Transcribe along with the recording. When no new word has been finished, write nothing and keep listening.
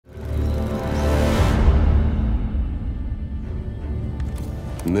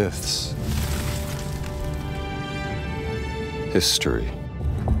myths, history.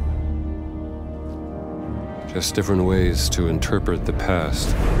 Just different ways to interpret the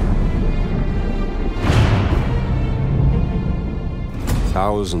past.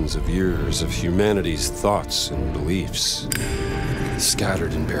 Thousands of years of humanity's thoughts and beliefs,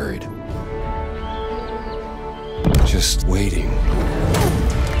 scattered and buried. Just waiting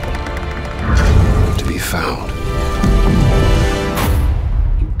to be found.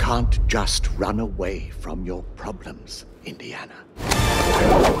 You can't just run away from your problems, Indiana.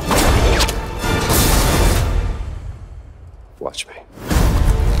 Watch me.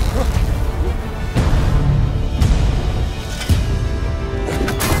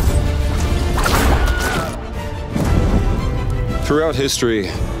 Throughout history,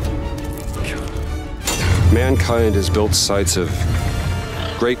 mankind has built sites of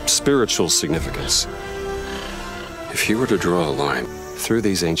great spiritual significance. If you were to draw a line through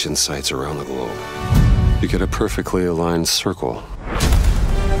these ancient sites around the globe, you get a perfectly aligned circle.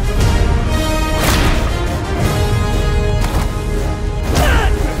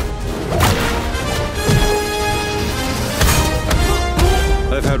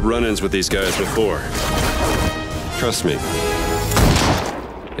 I've had run-ins with these guys before. Trust me,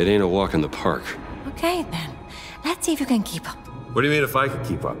 it ain't a walk in the park. Okay, then. Let's see if you can keep up. What do you mean if I could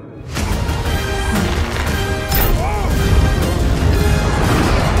keep up?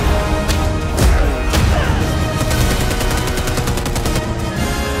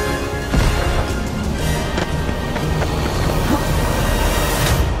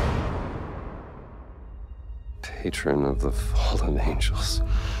 Patron of the fallen angels.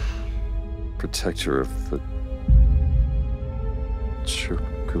 Protector of the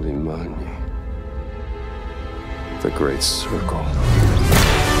Chukulimani. The Great Circle.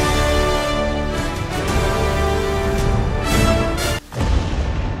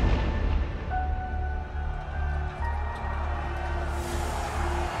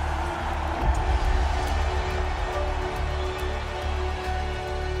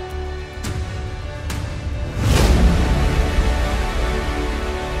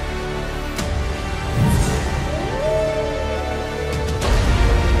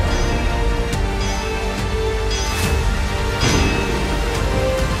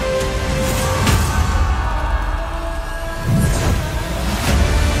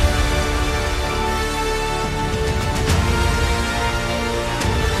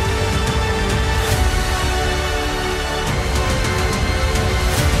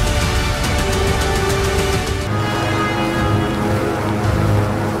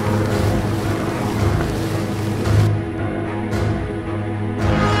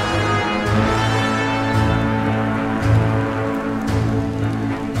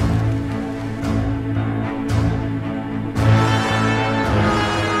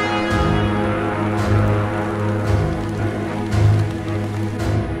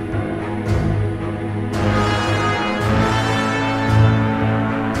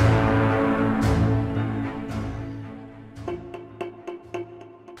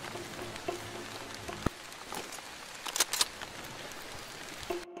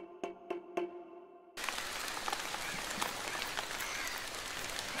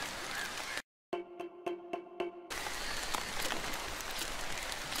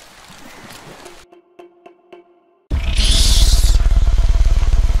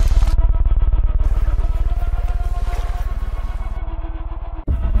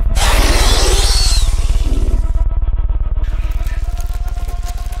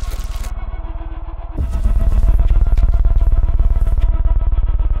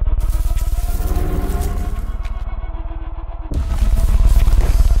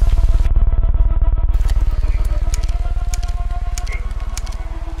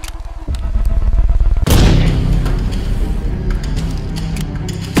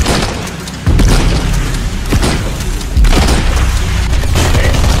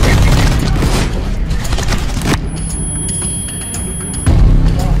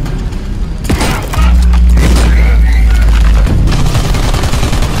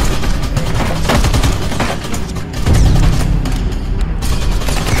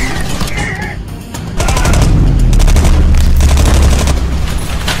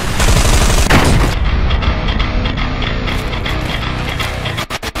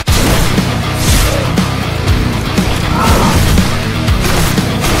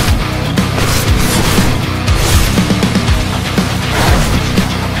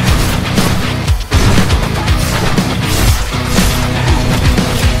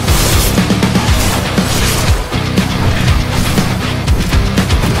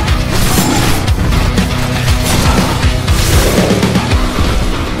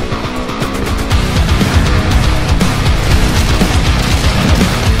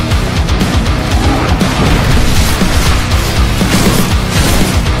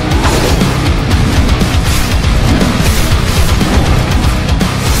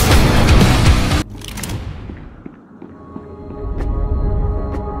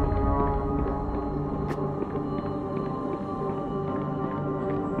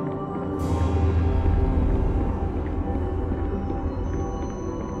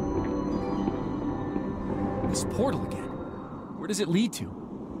 portal again. Where does it lead to?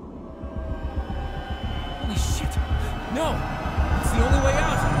 Holy shit! No! It's the only way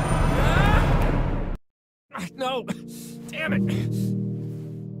out! Ah! No! Damn it!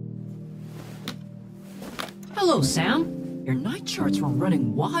 Hello, Sam. Your night charts were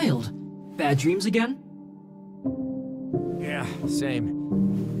running wild. Bad dreams again? Yeah,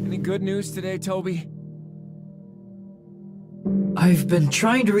 same. Any good news today, Toby? I've been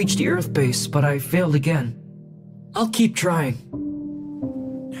trying to reach the Earth base, but I failed again. I'll keep trying.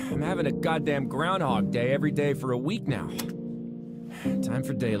 I'm having a goddamn Groundhog Day every day for a week now. Time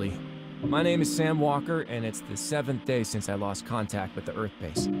for daily. My name is Sam Walker, and it's the 7th day since I lost contact with the Earth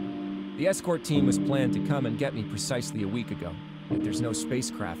base. The escort team was planned to come and get me precisely a week ago, but there's no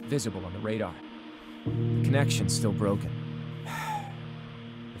spacecraft visible on the radar. The connection's still broken.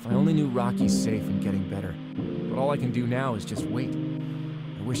 If I only knew Rocky's safe and getting better, but all I can do now is just wait.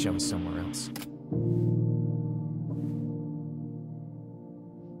 I wish I was somewhere else.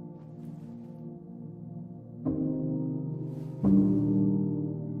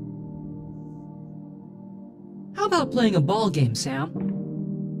 How about playing a ball game, Sam?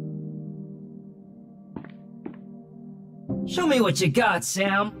 Show me what you got,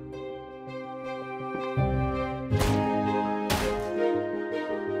 Sam.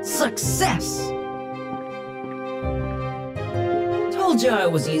 Success! Told you I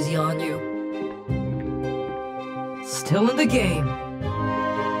was easy on you. Still in the game.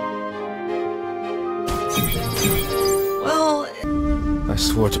 Well... I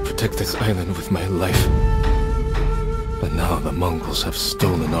swore to protect this island with my life. But now the Mongols have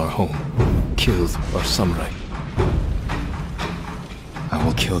stolen our home, killed our samurai. I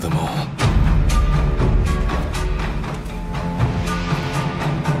will kill them all.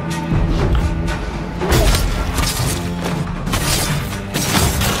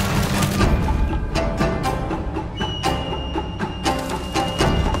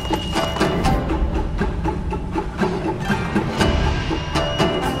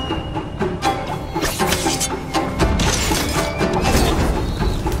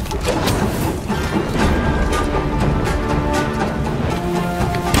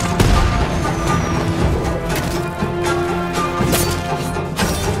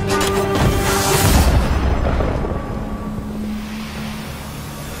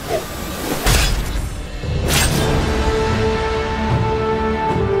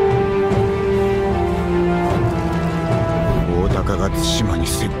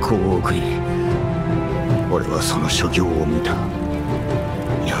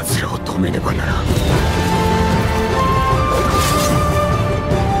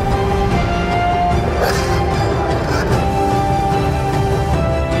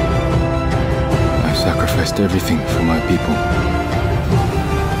 Everything for my people.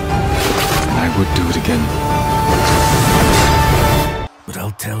 And I would do it again. But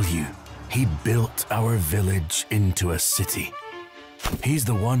I'll tell you, he built our village into a city. He's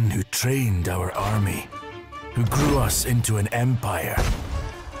the one who trained our army, who grew us into an empire.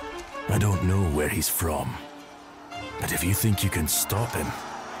 I don't know where he's from, but if you think you can stop him,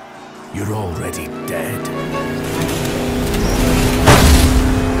 you're already dead.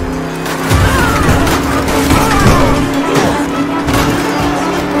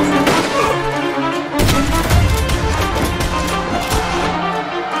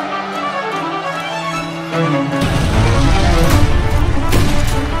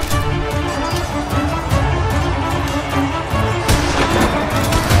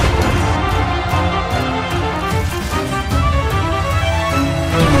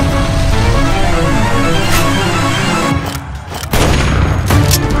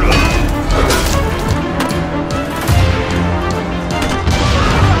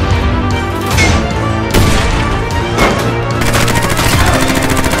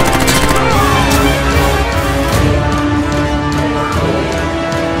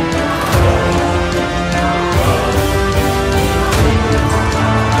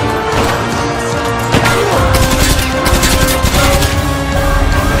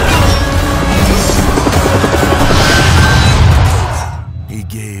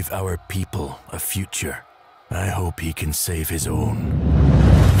 I hope he can save his own.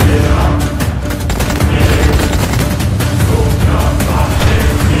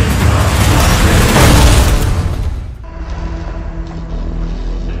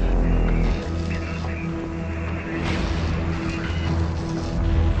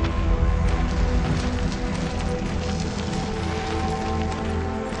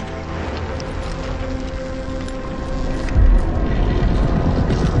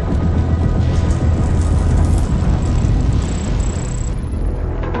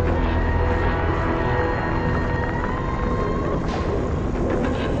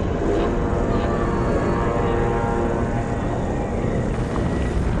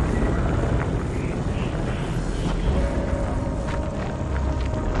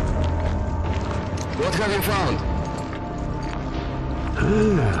 you found?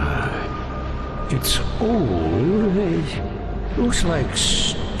 It's old. It looks like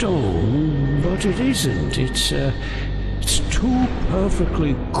stone, but it isn't. It's too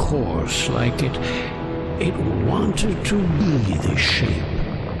perfectly coarse, like it wanted to be this shape.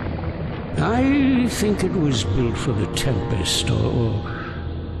 I think it was built for the Tempest, or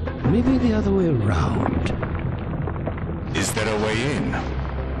maybe the other way around. Is there a way in?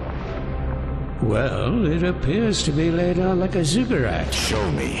 Well, it appears to be laid out like a ziggurat.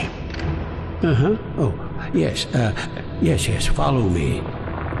 Show me. Uh-huh. Oh, yes. Yes, follow me.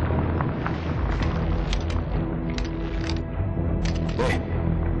 Hey,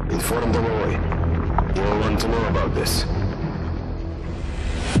 inform the boy. We'll want to know about this.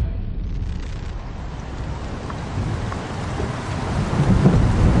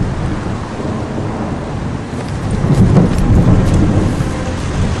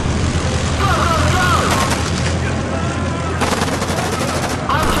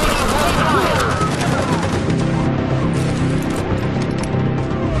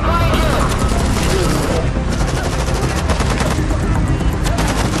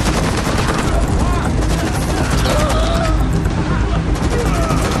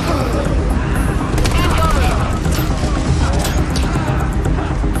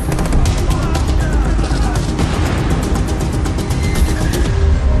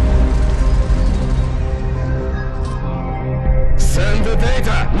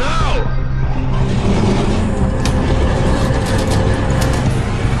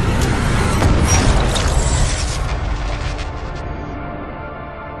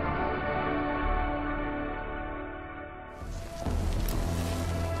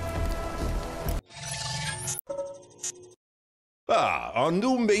 Our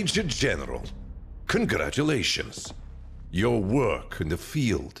new Major General. Congratulations. Your work in the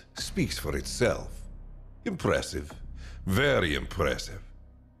field speaks for itself. Impressive. Very impressive.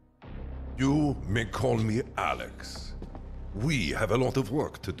 You may call me Alex. We have a lot of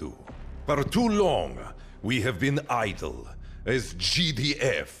work to do. For too long, we have been idle, as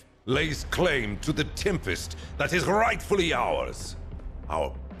GDF lays claim to the Tempest that is rightfully ours.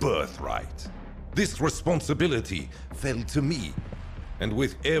 Our birthright. This responsibility fell to me. And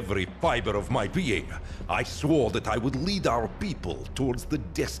with every fiber of my being, I swore that I would lead our people towards the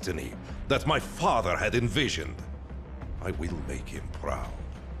destiny that my father had envisioned. I will make him proud.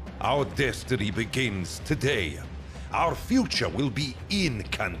 Our destiny begins today. Our future will be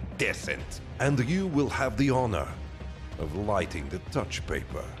incandescent, and you will have the honor of lighting the touch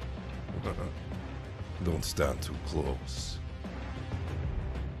paper. Don't stand too close.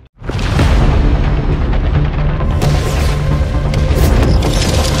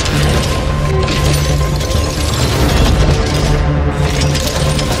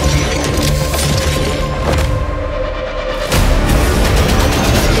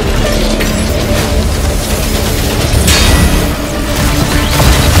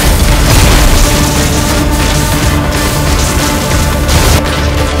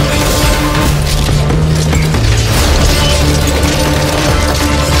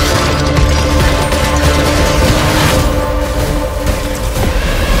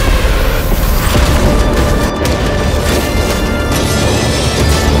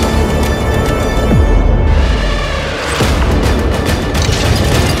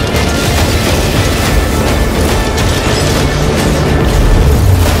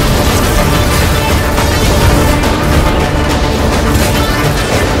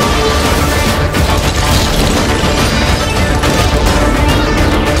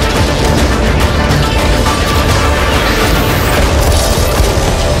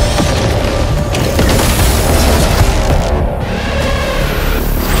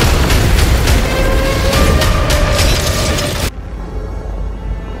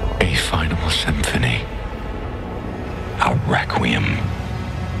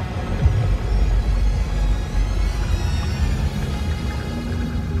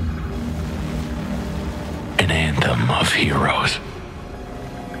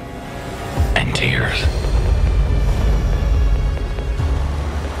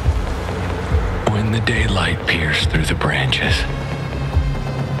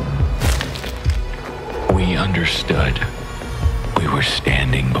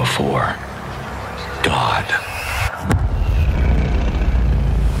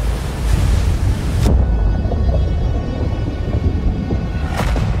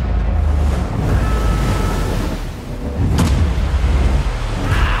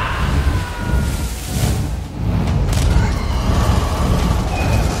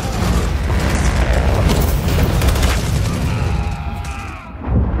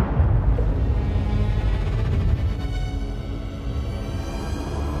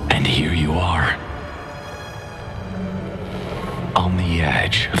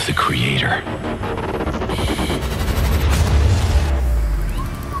 of the Creator.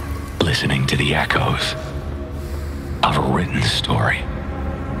 Listening to the echoes of a written story.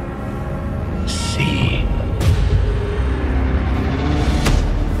 See.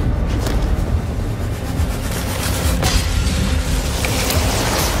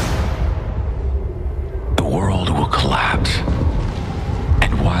 The world will collapse,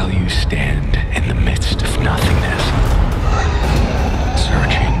 and while you stand in the midst of nothingness,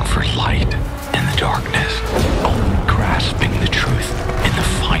 searching for light in the darkness, only grasping the truth in the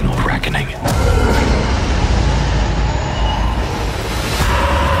final reckoning.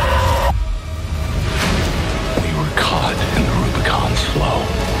 We were caught in the Rubicon's flow.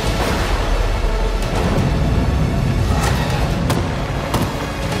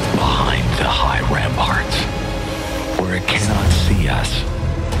 Behind the high ramparts, where it cannot see us,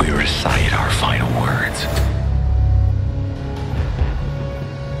 we recite our final words.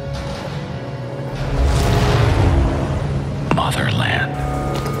 Motherland,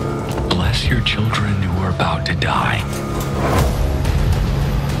 bless your children who are about to die.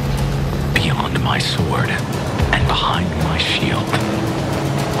 Beyond my sword and behind my shield,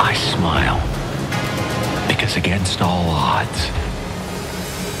 I smile, because against all odds,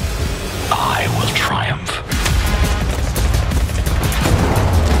 I will triumph.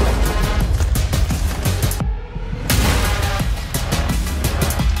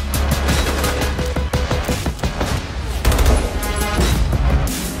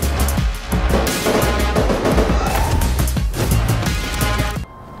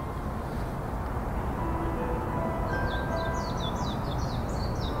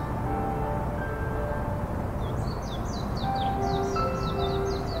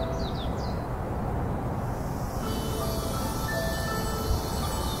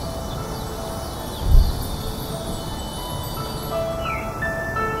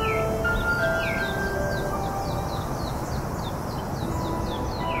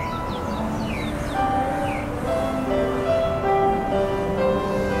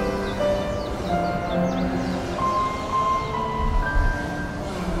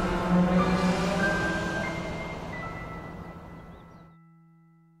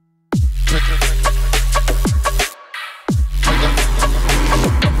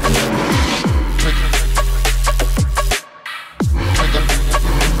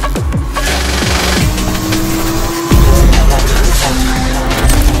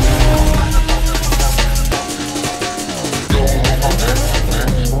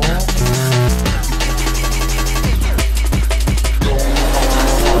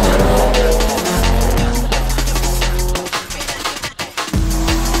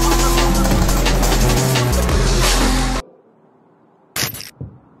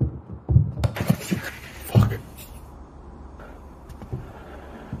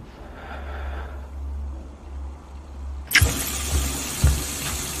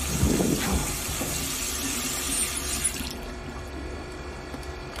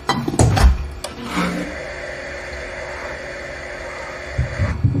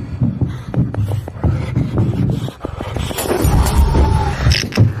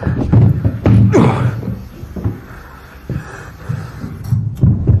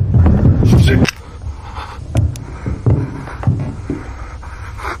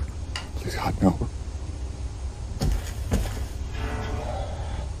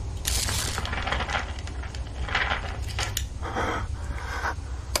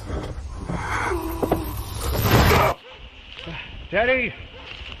 Teddy!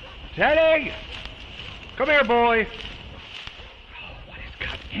 Teddy! Come here, boy! Oh, what has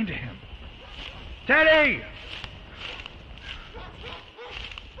gotten into him? Teddy!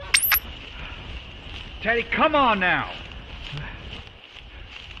 Teddy, come on now!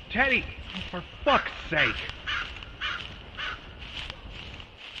 Teddy, for fuck's sake!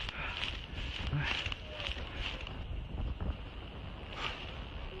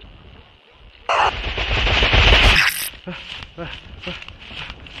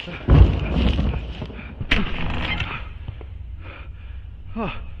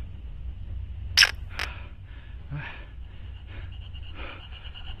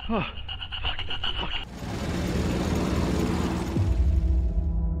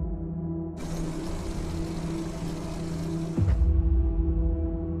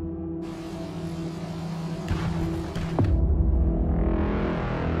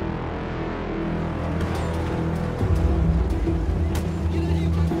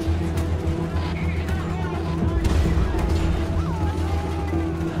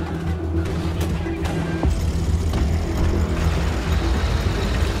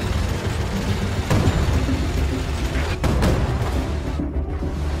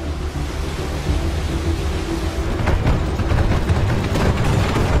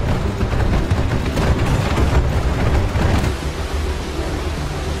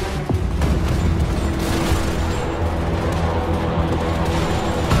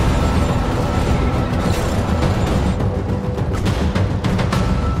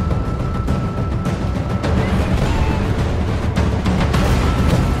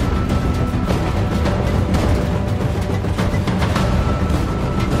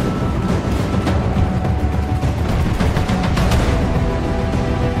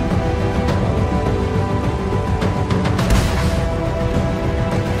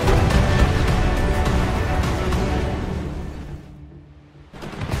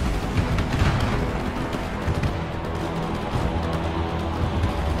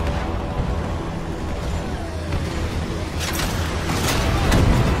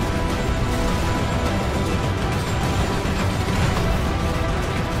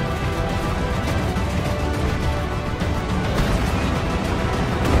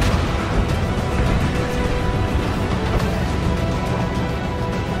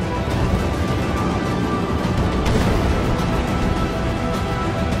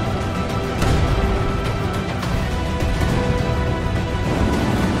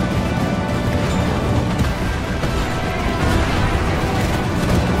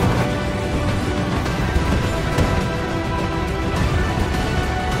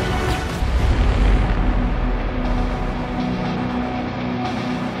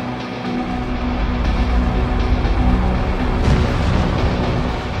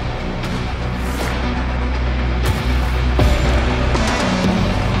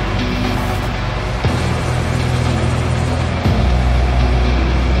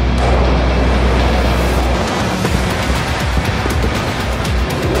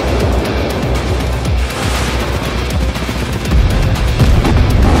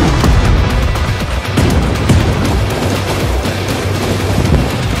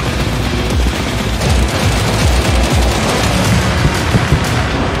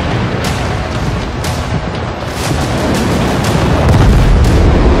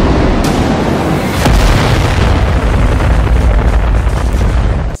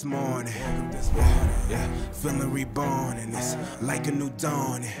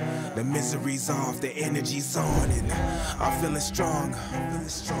 dawning. The misery's off, the energy's on, and I'm feeling strong.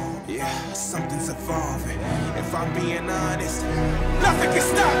 Yeah, something's evolving. If I'm being honest, nothing can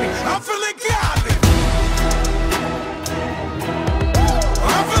stop me. I'm feeling godly.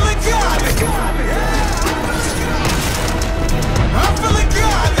 I'm feeling godly. I'm feeling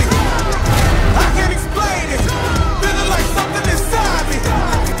godly. I can't explain it. Feeling like something inside me.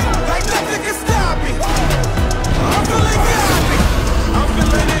 Like nothing can stop me. I'm feeling godly. I'm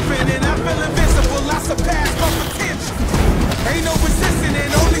feeling infinite. I feel invincible. I surpass my potential. Ain't no resisting it.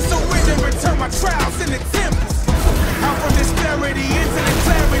 Only surrender and turn my trials into temples. Out from disparity into the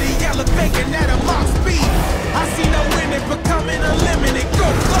clarity. Elevating at a mock speed. I see no end in becoming unlimited.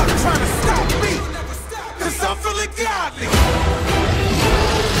 Good luck trying to stop me.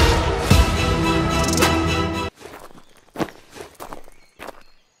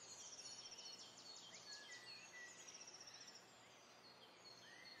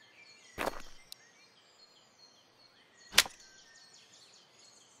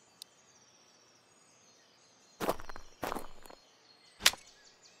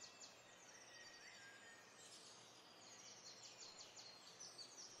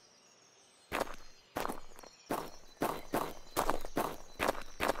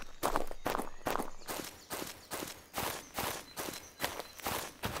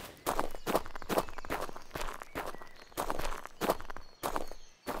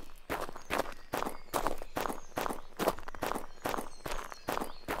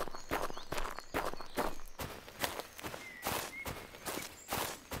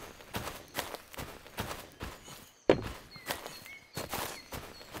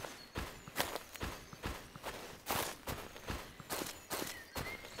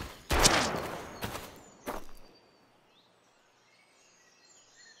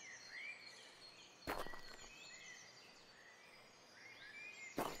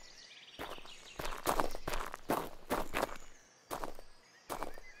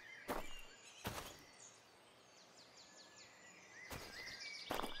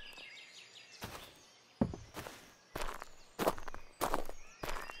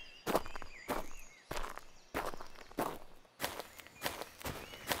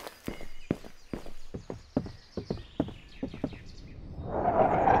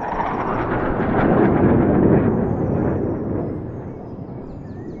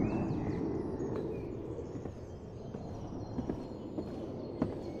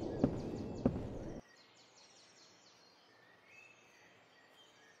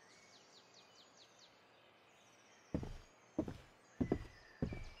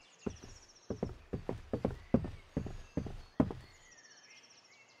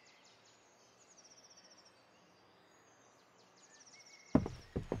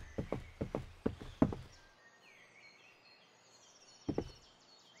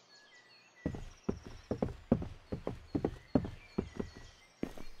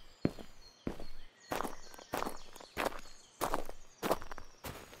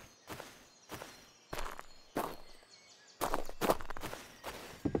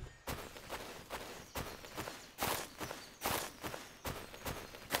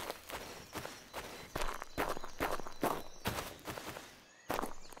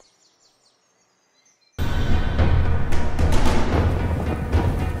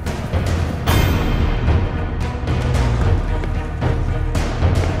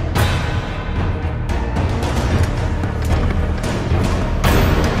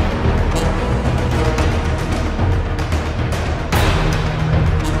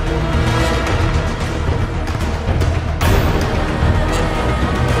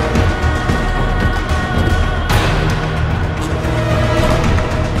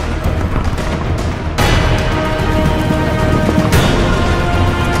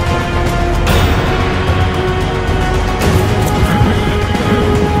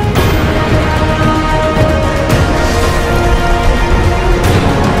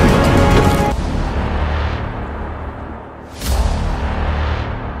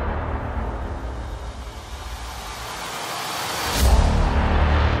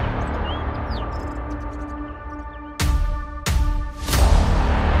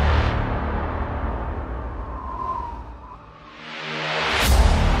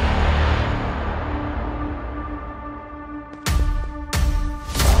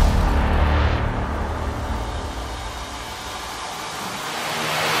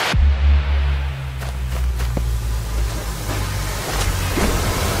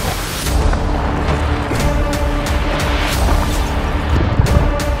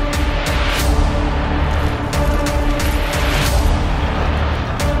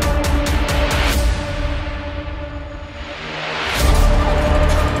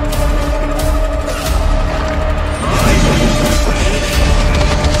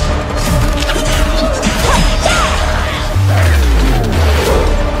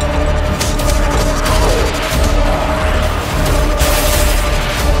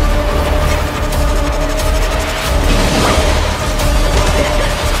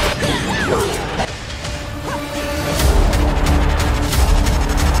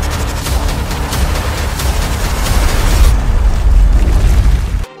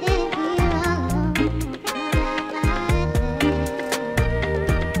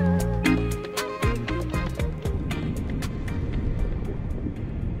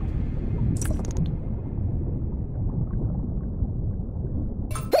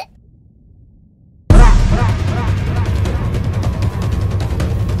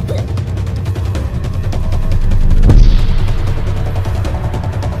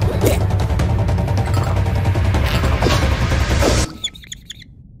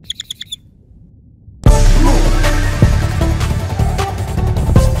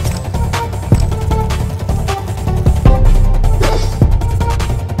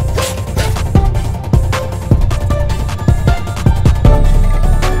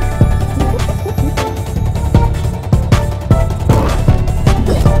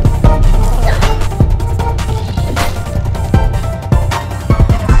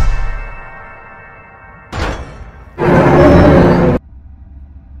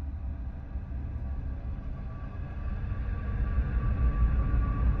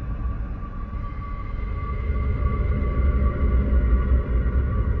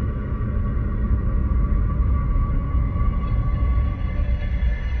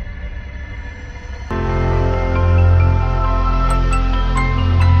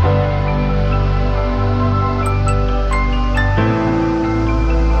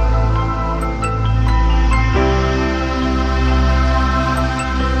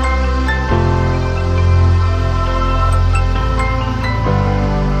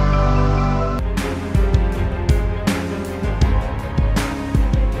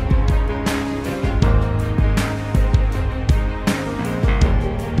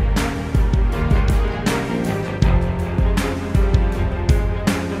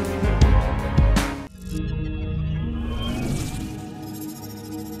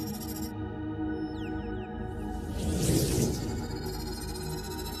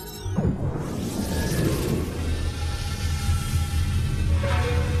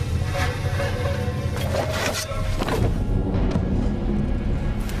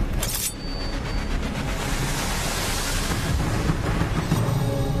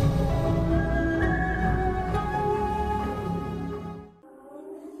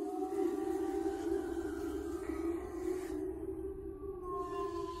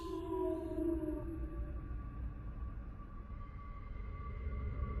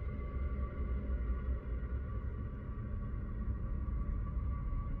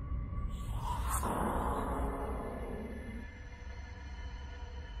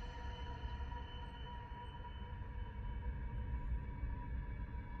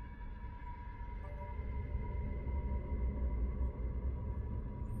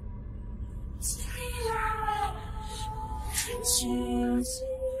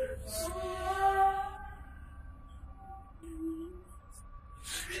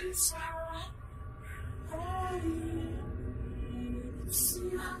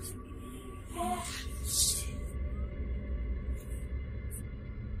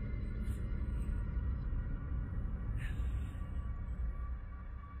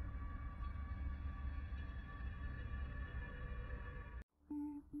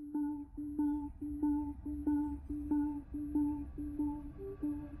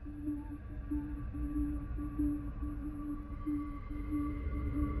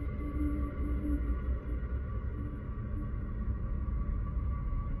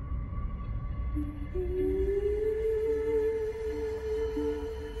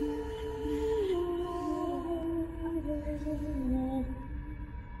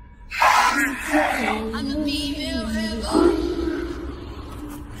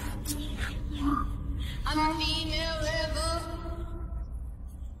 I'm a female rebel.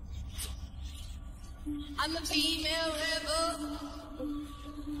 I'm a female rebel.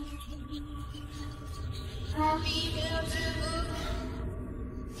 I'm a female rebel.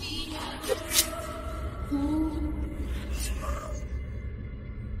 Female rebel.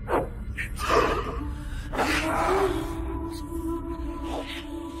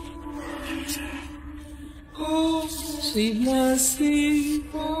 Oh, sweet mercy,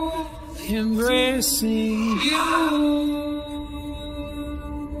 embracing you.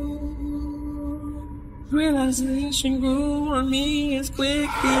 Realization grew on me as quickly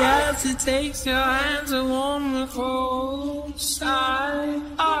as it takes your hand to warm the cold side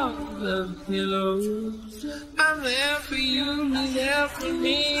of the pillow. I'm there for you, you're there for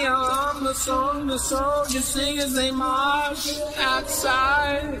me. I'm the song the soldiers sing as they march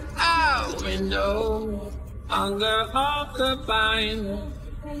outside our window. Hunger occupying.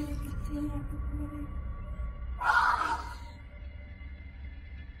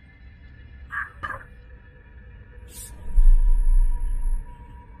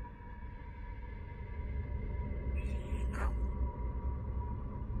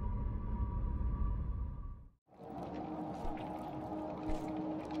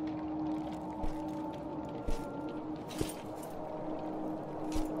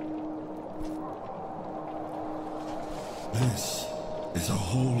 This is a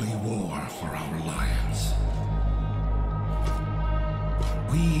holy war for our lions.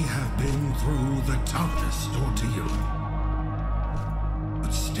 We have been through the toughest ordeal.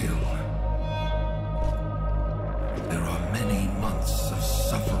 But still, there are many months of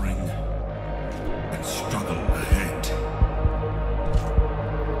suffering and struggle ahead.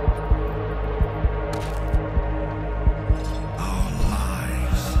 Our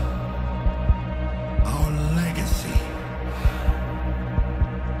lives, our legacy,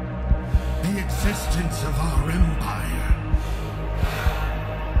 the existence of our empire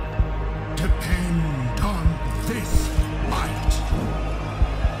depend on this fight.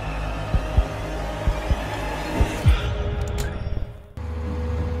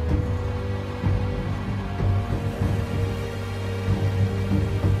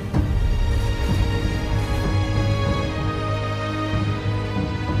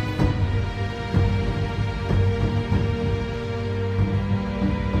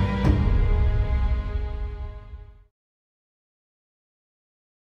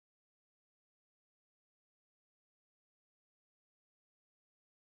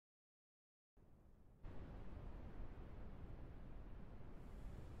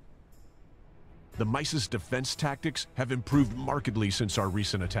 The Mice's defense tactics have improved markedly since our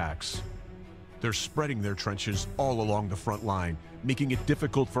recent attacks. They're spreading their trenches all along the front line, making it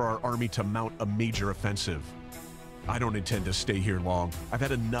difficult for our army to mount a major offensive. I don't intend to stay here long. I've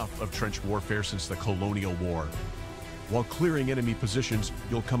had enough of trench warfare since the Colonial War. While clearing enemy positions,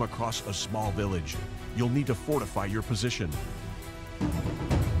 you'll come across a small village. You'll need to fortify your position.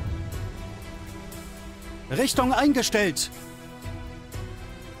 Richtung eingestellt!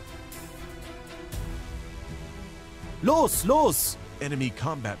 Los, los! Enemy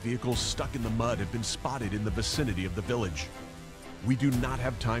combat vehicles stuck in the mud have been spotted in the vicinity of the village. We do not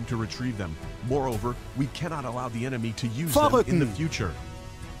have time to retrieve them. Moreover, we cannot allow the enemy to use them in the future.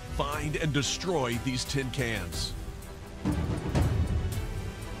 Find and destroy these tin cans.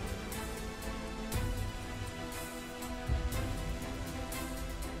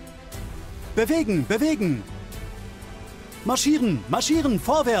 Bewegen, bewegen! Marschieren, marschieren,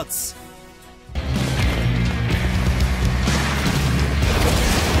 vorwärts!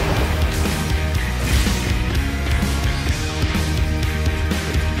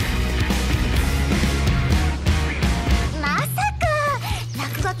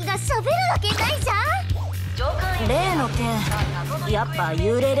 例の件、やっぱ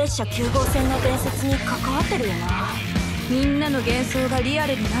幽霊列車9号線の伝説に関わってるよな。みんなの幻想がリア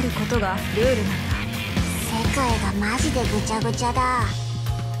ルになることがルールなんだ。世界がマジでぐちゃぐちゃだ。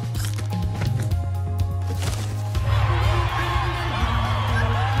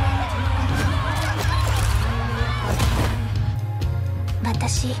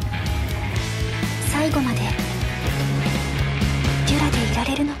私、最後までデュラでいら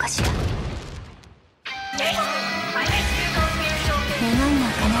れるのかしら。願いが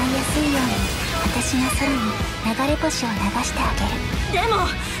叶いやすいように、私が空に流れ星を流してあげる。でも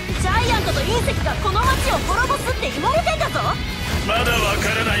ジャイアントと隕石がこの街を滅ぼすって言われてんだぞ。まだわか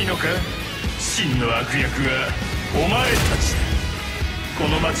らないのか。真の悪役はお前たちだ。こ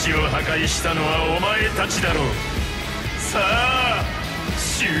の街を破壊したのはお前たちだろう。さあ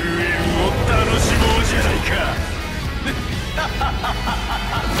終焉を楽しもうじゃないか。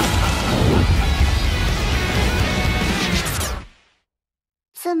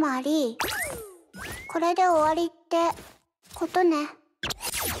つまりこれで終わりってことね。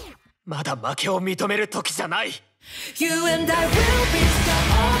まだ負けを認める時じゃない。 You and I will be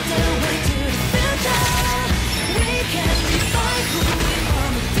stuck all the way to the future. We can define who we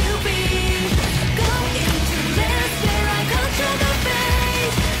want to be. Go into this where I control the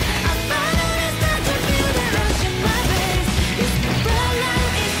face. I finally start to feel the rush in my face. It's the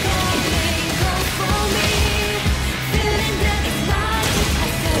bloodline is calling, call for me. Feeling that it's right, I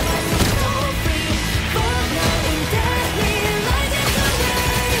set myself so free. For now indefinitely lighting the way.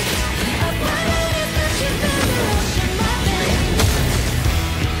 I finally start to feel the rush in my face.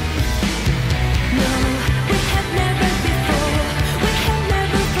 No, we have never before. We have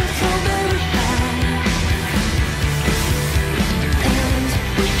never felt so very high. And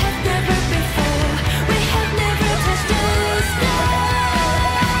we have never before. We have never touched the skies.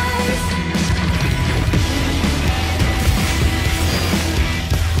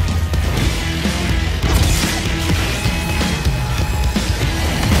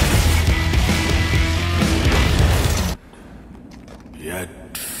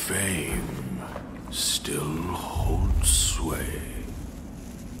 Yet fame still holds sway.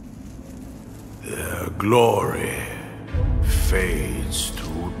 Their glory fades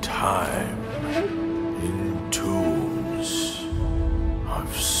through time in tombs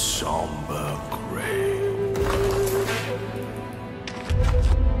of somber gray.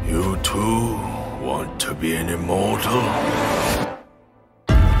 You too want to be an immortal?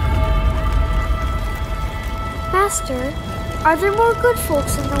 Master, are there more good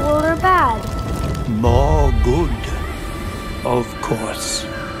folks in the world or bad? More good, of course.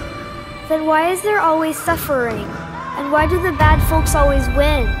 Then why is there always suffering? And why do the bad folks always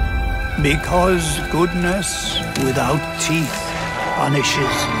win? Because goodness without teeth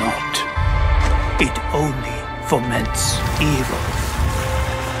punishes not. It only foments evil.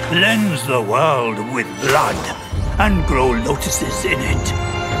 Cleanse the world with blood and grow lotuses in it.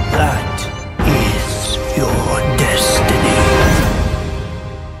 That is your destiny.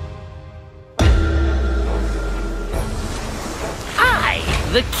 I,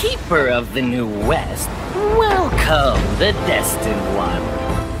 the Keeper of the New West, welcome the Destined One.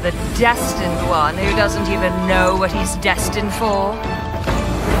 The Destined One who doesn't even know what he's destined for?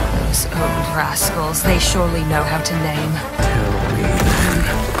 Those old rascals, they surely know how to name. Tell me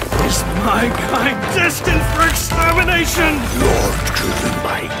then, is my kind destined for extermination? You're driven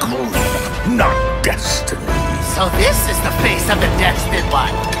by greed, not destiny. So this is the face of the Destined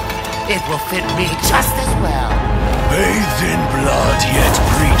One. It will fit me just as well. Bathed in blood, yet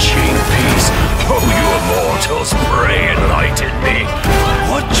preaching peace. Oh, you immortals, pray enlighten me.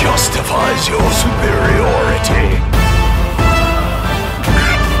 What justifies your superiority?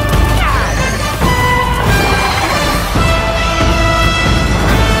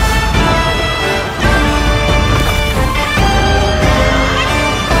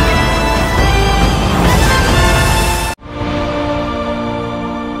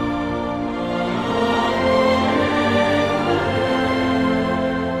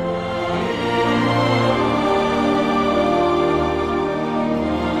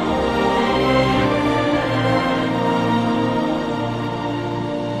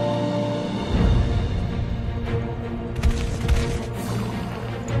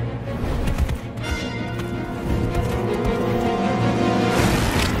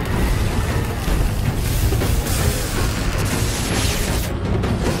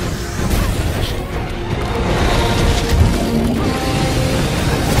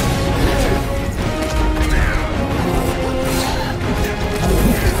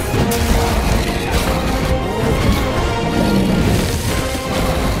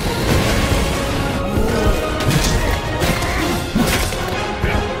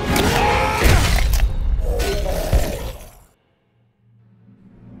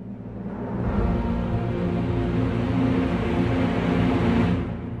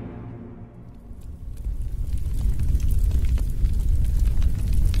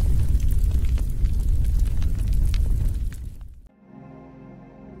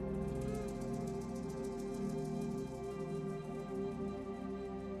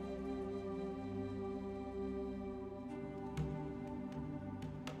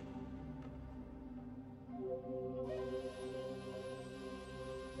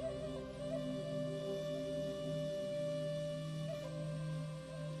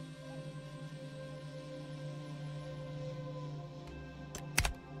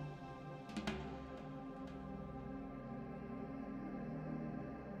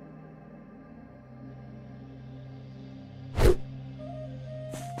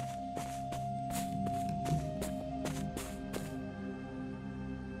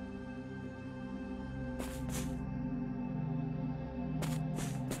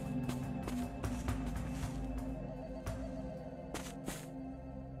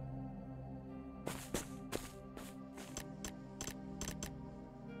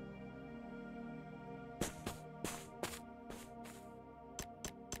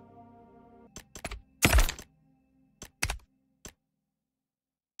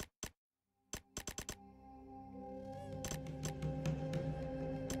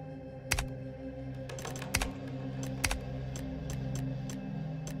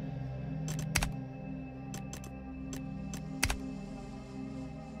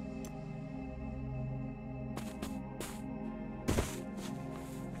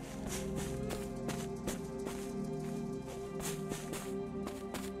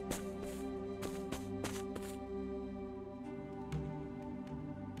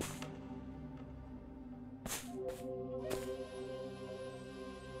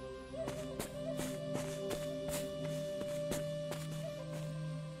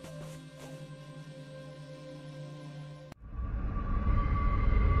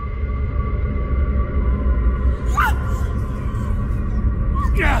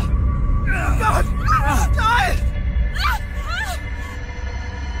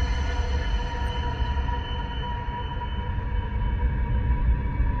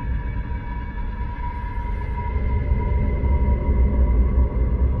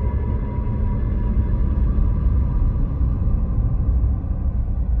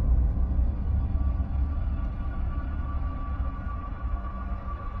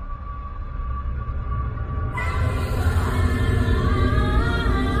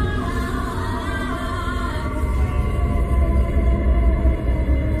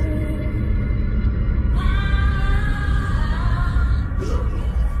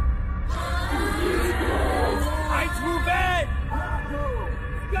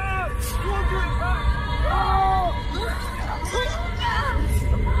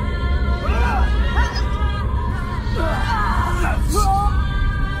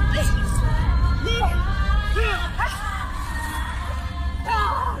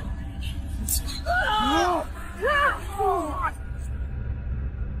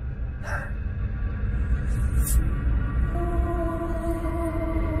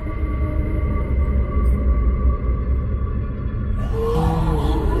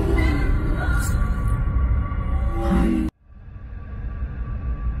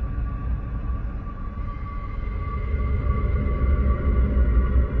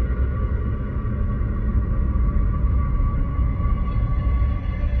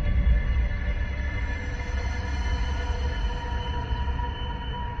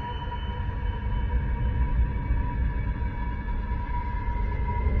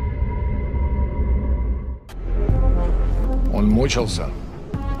 Он мучился?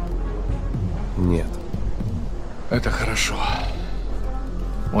 Нет. Это хорошо.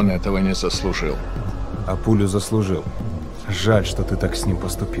 Он этого не заслужил. А пулю заслужил. Жаль, что ты так с ним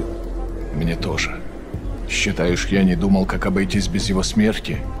поступил. Мне тоже. Считаешь, я не думал, как обойтись без его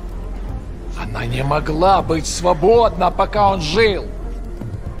смерти? Она не могла быть свободна, пока он жил.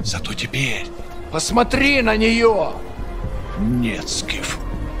 Зато теперь посмотри на нее. Нет, Скиф,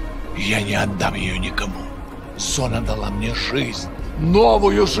 я не отдам ее никому. Сона дала мне жизнь,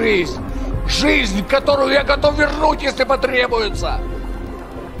 новую жизнь. Жизнь, которую я готов вернуть, если потребуется.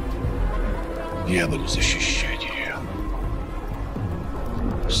 Я буду защищать ее.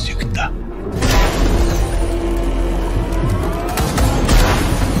 Всегда.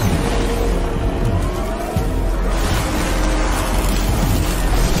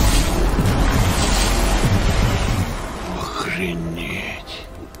 Охренеть.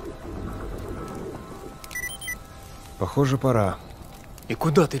 Похоже, пора. И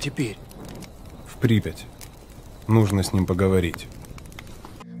куда ты теперь? В Припять. Нужно с ним поговорить.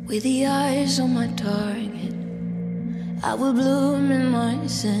 With the eyes on my target, I will bloom in my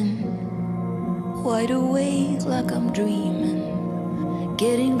sin. Wide awake like I'm dreaming,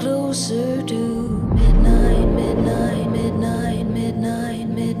 getting closer to midnight, midnight, midnight, midnight,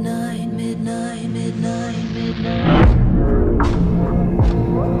 midnight, midnight, midnight, midnight.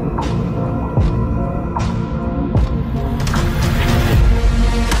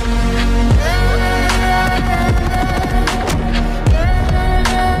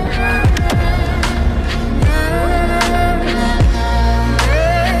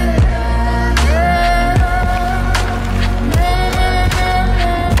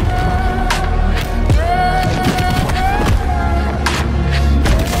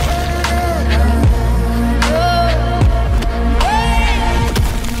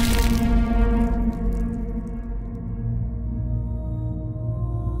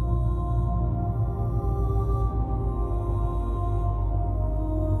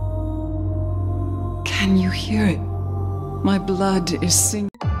 Can you hear it? My blood is singing.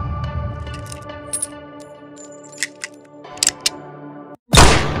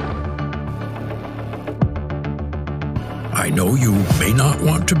 I know you may not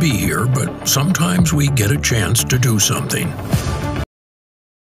want to be here, but sometimes we get a chance to do something.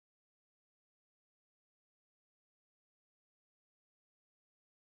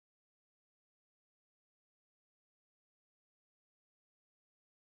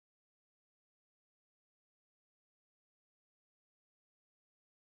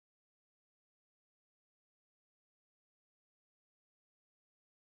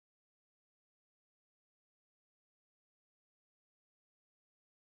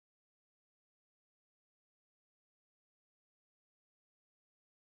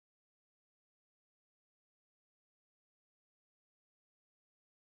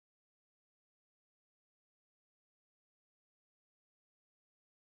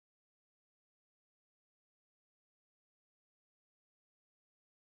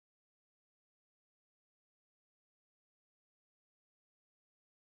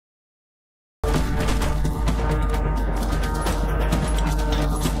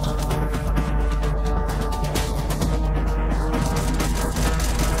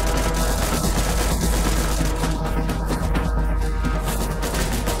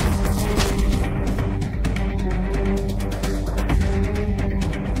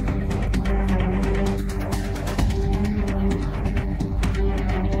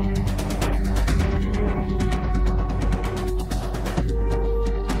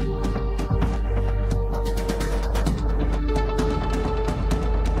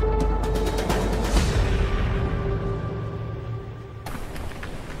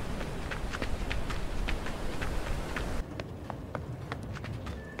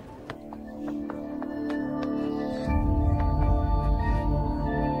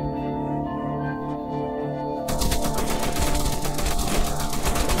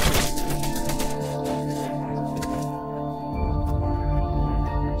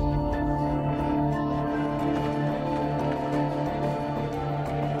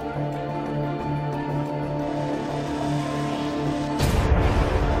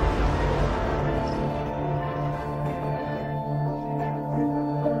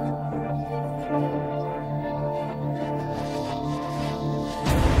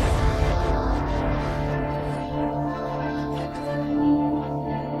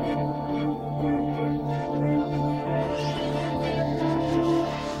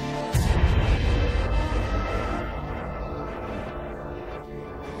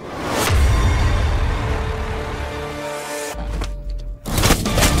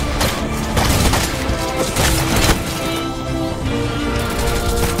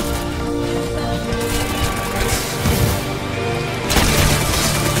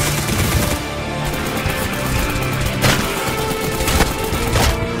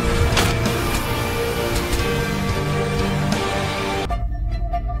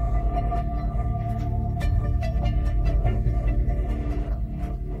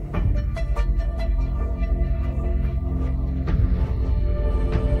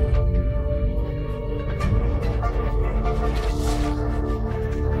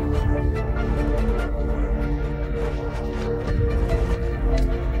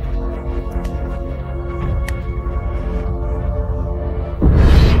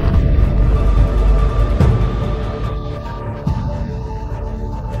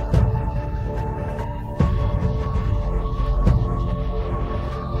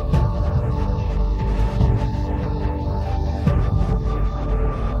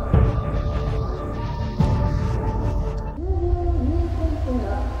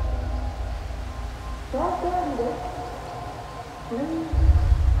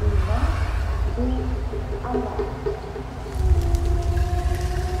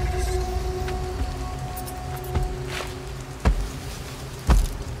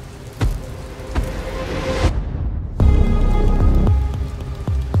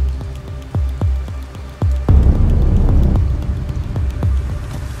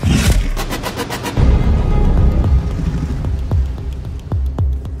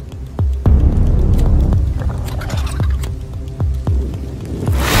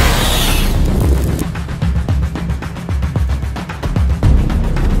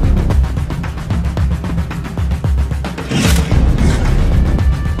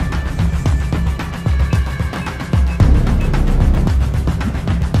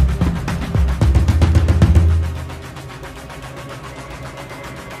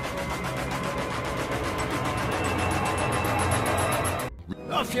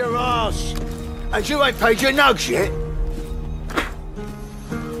 off your arse! And you ain't paid your nugs yet?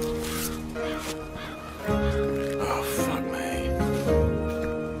 Oh, fuck me.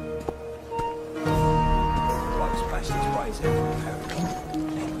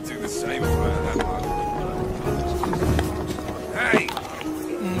 Do the same for that one. Hey!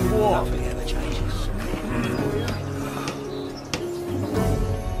 What? Nothing ever changes.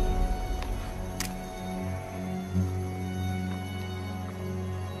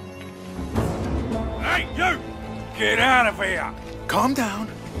 Hey, you! Get out of here! Calm down.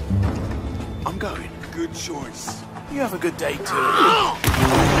 I'm going. Good choice. You have a good day, too.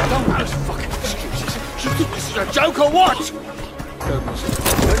 Don't just fucking excuses. You think this is a joke or what?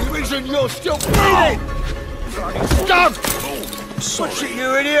 The reason you're still breathing! Bloody scum! What's it,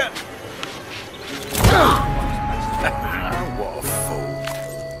 you idiot? What a fool.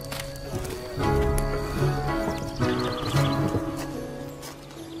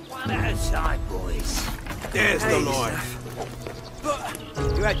 One at a time, boys. There's the life.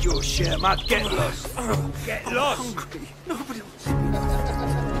 You had your share, mate. Get lost. Get lost. Nobody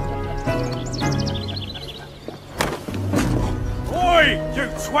Oi, you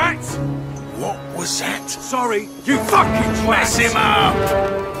twat! What was that? Sorry, you fucking twat! Mess him up!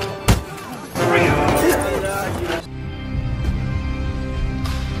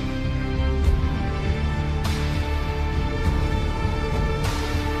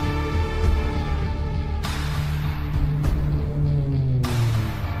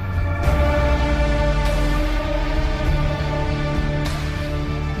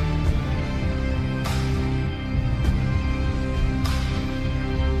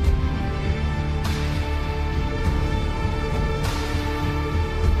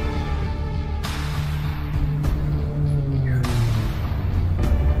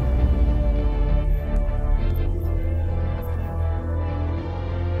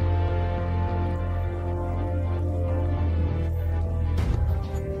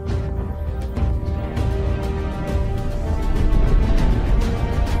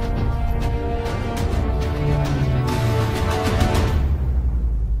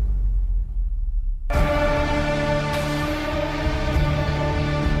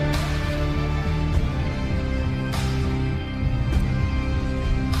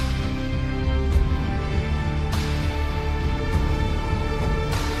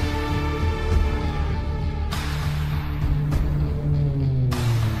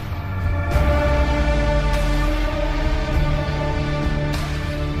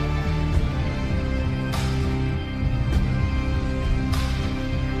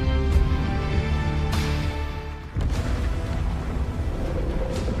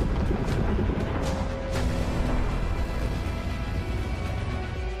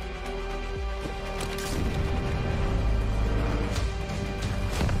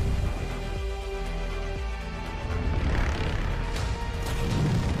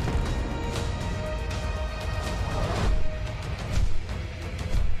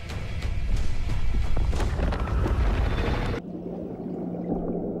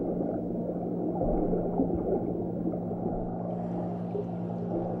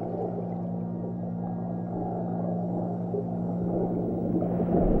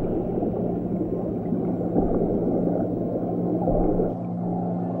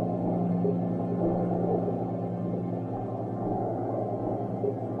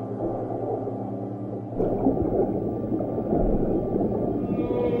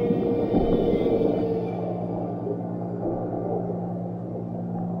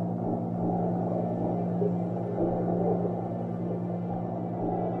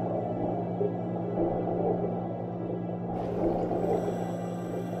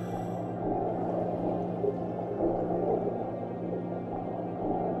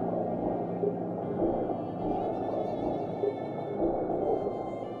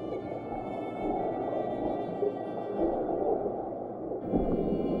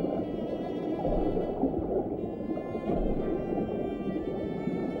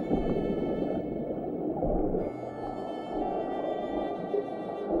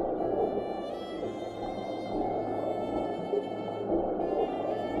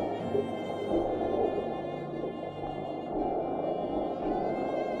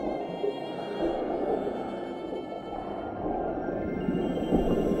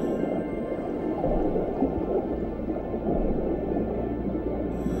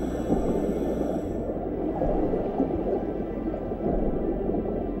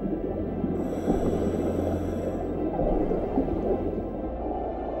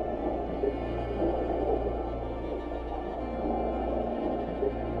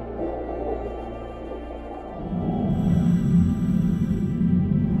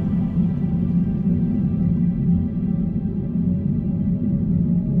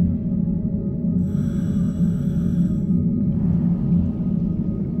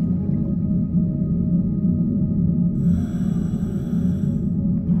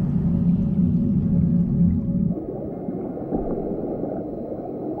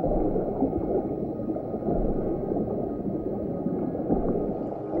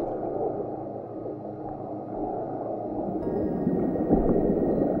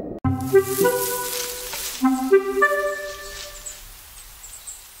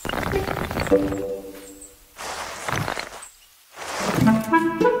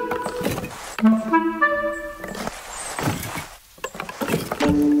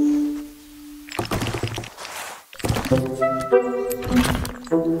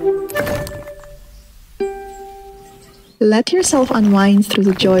 Let yourself unwind through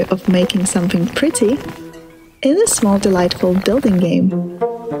the joy of making something pretty in a small, delightful building game.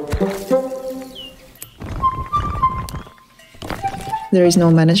 There is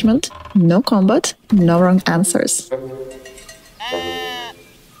no management, no combat, no wrong answers.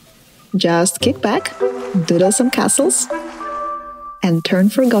 Just kick back, doodle some castles, and turn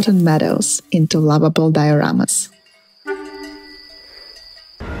forgotten meadows into lovable dioramas.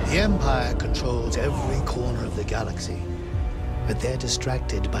 The Empire controls every corner of the galaxy, but they're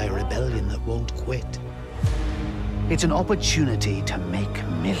distracted by a rebellion that won't quit. It's an opportunity to make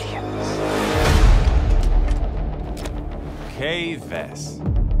millions. Kay Vess,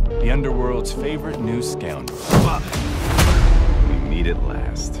 the Underworld's favorite new scoundrel. We meet at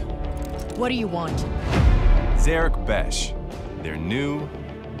last. What do you want? Zarek Besh. They're new,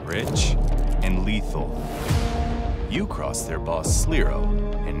 rich, and lethal. You crossed their boss Sliro,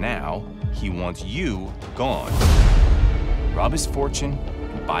 and now he wants you gone. Rob his fortune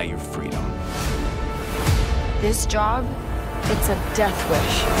and buy your freedom. This job, it's a death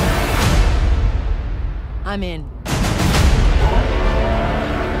wish. I'm in.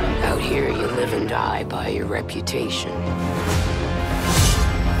 Out here, you live and die by your reputation.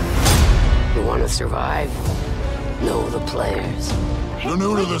 You want to survive? Know the players. You're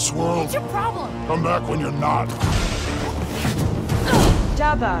new to this world. What's your problem? Come back when you're not.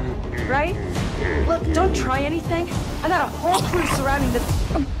 Jabba, right? Look, don't try anything. I got a whole crew surrounding the...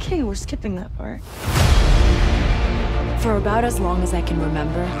 Okay, we're skipping that part. For about as long as I can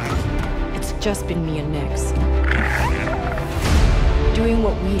remember, it's just been me and Nyx. Doing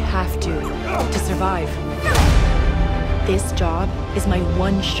what we have to survive. This job is my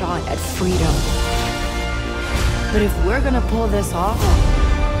one shot at freedom. But if we're gonna pull this off,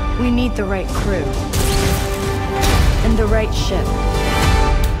 we need the right crew. And the right ship.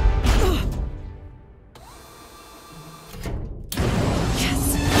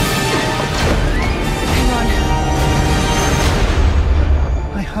 Yes! Hang on.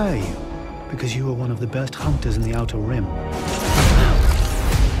 I hire you because you are one of the best hunters in the Outer Rim.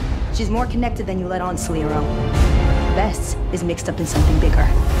 She's more connected than you let on, Sliro. Vess is mixed up in something bigger.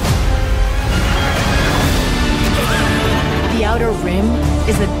 The Outer Rim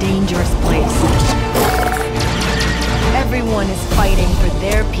is a dangerous place. Everyone is fighting for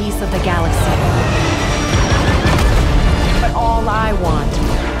their piece of the galaxy. But all I want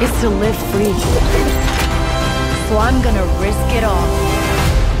is to live free. So I'm gonna risk it all.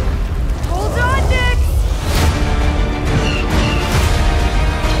 Hold on, Nyx!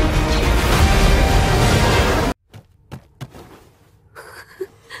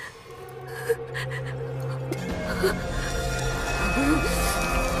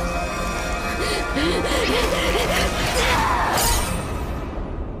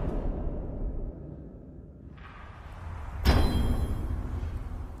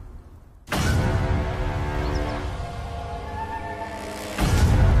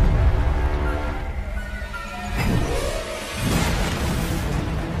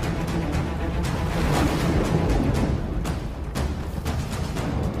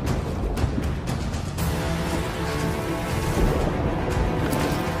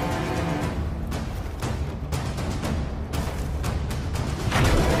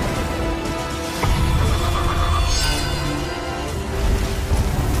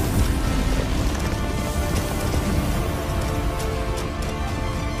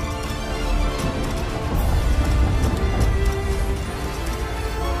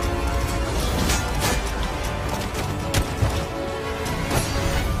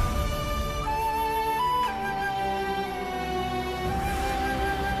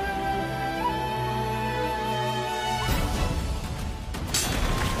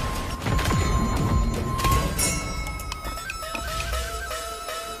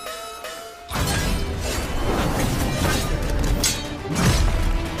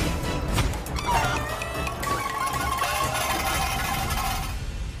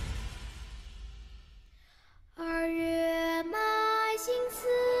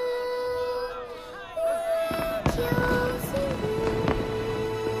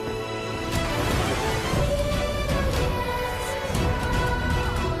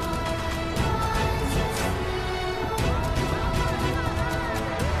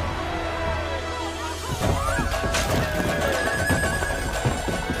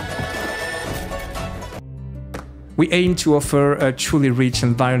 We aim to offer a truly rich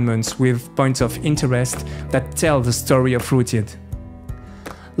environment with points of interest that tell the story of Rooted.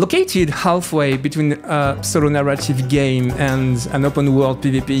 Located halfway between a solo narrative game and an open world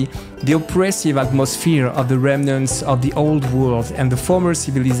PvP, the oppressive atmosphere of the remnants of the old world and the former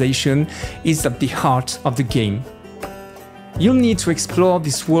civilization is at the heart of the game. You'll need to explore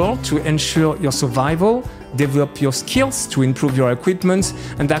this world to ensure your survival, develop your skills to improve your equipment,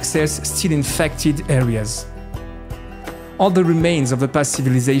 and access still infected areas. All the remains of the past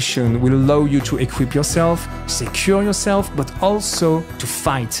civilization will allow you to equip yourself, secure yourself, but also to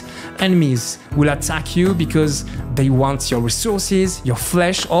fight. Enemies will attack you because they want your resources, your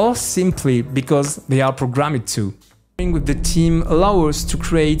flesh, or simply because they are programmed to. With the team allow us to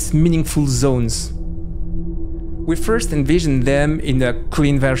create meaningful zones. We first envisioned them in a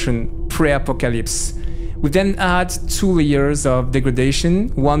clean version, pre-apocalypse. We then add 2 layers of degradation,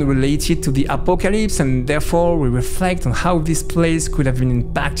 one related to the apocalypse, and therefore we reflect on how this place could have been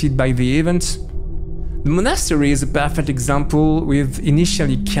impacted by the event. The monastery is a perfect example, with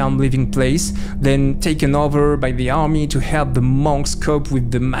initially calm living place, then taken over by the army to help the monks cope with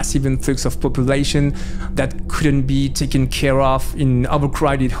the massive influx of population that couldn't be taken care of in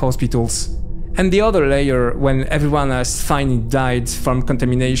overcrowded hospitals. And the other layer, when everyone has finally died from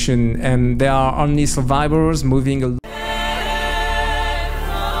contamination and there are only survivors moving along.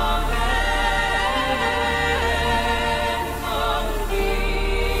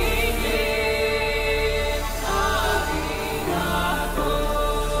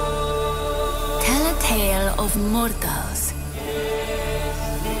 Tell a tale of mortals,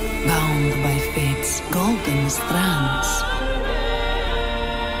 bound by fate's golden strands.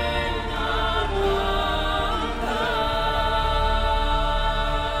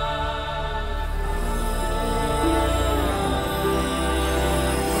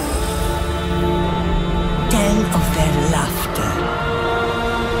 Of their laughter,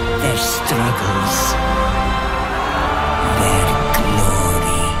 their struggles, their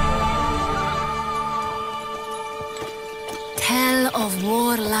glory. Tell of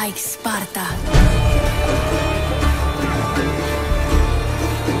warlike Sparta.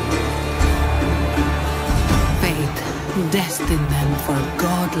 Fate destined them for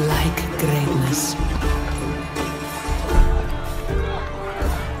godlike greatness.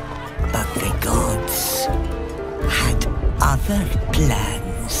 But the gods had other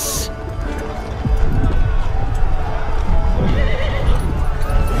plans.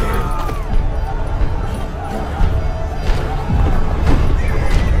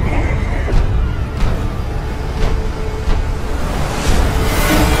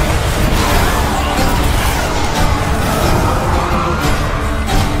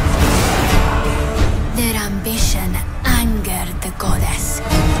 Their ambition angered the goddess.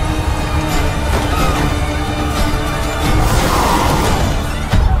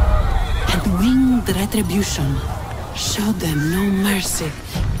 Retribution showed them no mercy.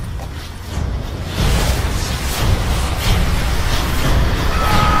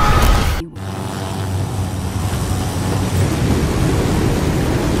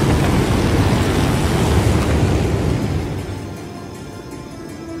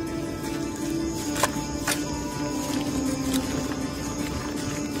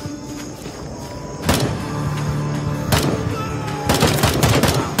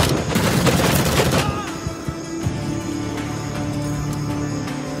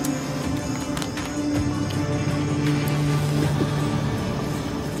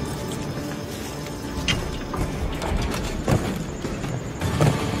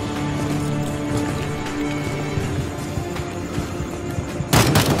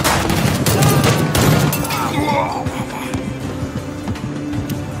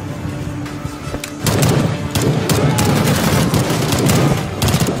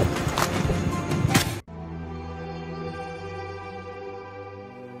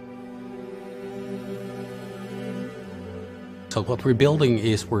 So what we're building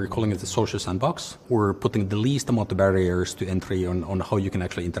is, we're calling it the social sandbox. We're putting the least amount of barriers to entry on how you can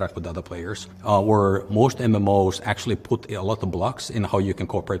actually interact with other players. Where most MMOs actually put a lot of blocks in how you can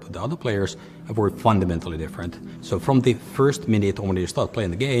cooperate with the other players, and we're fundamentally different. So from the first minute when you start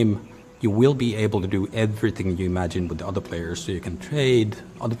playing the game, you will be able to do everything you imagine with the other players. So you can trade,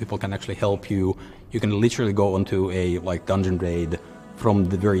 other people can actually help you. You can literally go onto a dungeon raid from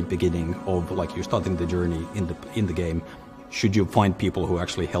the very beginning of you starting the journey in the game, should you find people who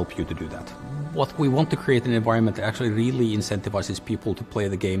actually help you to do that. What we want to create an environment that actually really incentivizes people to play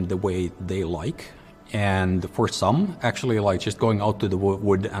the game the way they like. And for some, actually just going out to the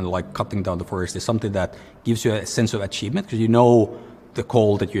wood and cutting down the forest is something that gives you a sense of achievement, because you know the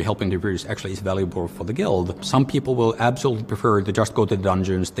coal that you're helping to produce actually is valuable for the guild. Some people will absolutely prefer to just go to the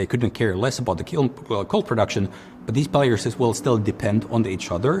dungeons. They couldn't care less about the coal production, but these players will still depend on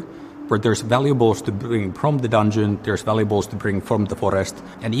each other, where there's valuables to bring from the dungeon, there's valuables to bring from the forest,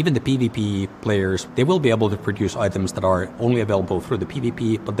 and even the PvP players, they will be able to produce items that are only available through the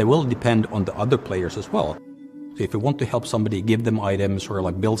PvP, but they will depend on the other players as well. So if we want to help somebody, give them items or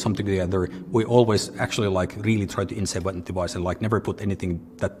like build something together, we always actually like really try to incentivize and like never put anything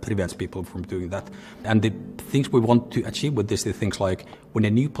that prevents people from doing that. And the things we want to achieve with this, the things like when a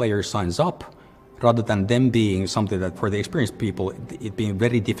new player signs up, rather than them being something that for the experienced people, it being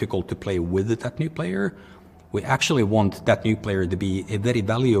very difficult to play with that new player, we actually want that new player to be a very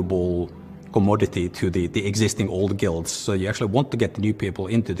valuable commodity to the existing old guilds. So you actually want to get the new people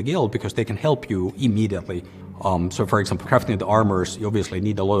into the guild because they can help you immediately. So for example, crafting the armors, you obviously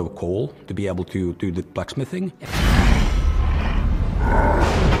need a lot of coal to be able to do the blacksmithing.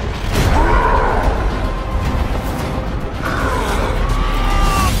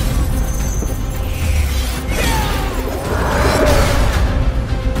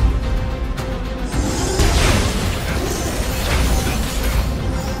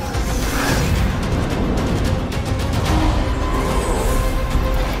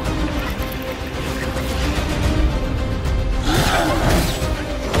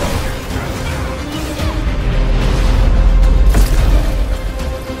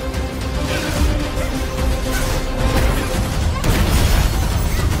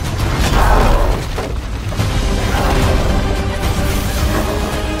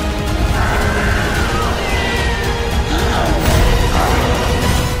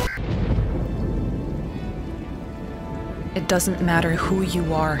 It doesn't matter who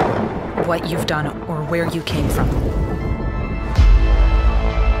you are, what you've done, or where you came from.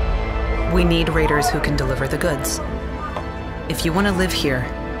 We need raiders who can deliver the goods. If you want to live here,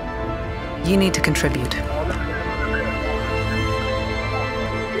 you need to contribute. Should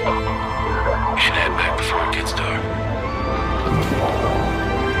head back before it gets dark.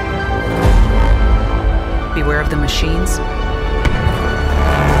 Beware of the machines.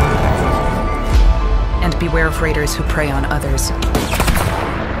 And beware of raiders who prey on others.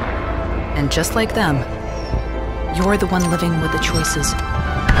 And just like them, you're the one living with the choices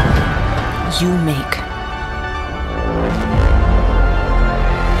you make.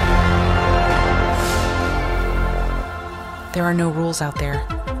 There are no rules out there,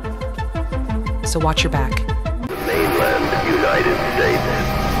 so watch your back. The mainland United States.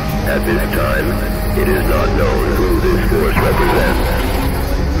 At this time, it is not known who this force represents.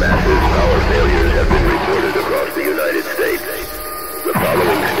 Massive power failures have been reported across the United States. The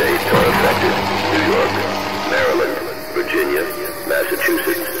following states are affected: New York, Maryland, Virginia,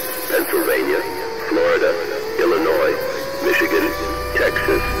 Massachusetts, Pennsylvania, Florida, Illinois, Michigan,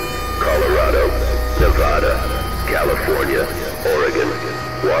 Texas, Colorado, Nevada, California, Oregon,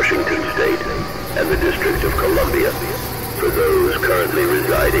 Washington State, and the District of Columbia. For those currently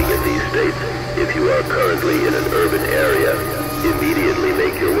residing in these states, if you are currently in an urban area, immediately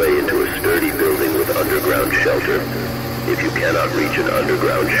make your way into a sturdy building with underground shelter. If you cannot reach an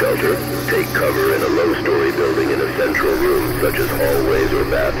underground shelter, take cover in a low-story building in a central room, such as hallways or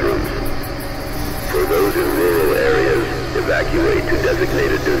bathrooms. For those in rural areas, evacuate to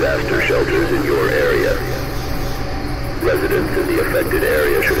designated disaster shelters in your area. Residents in the affected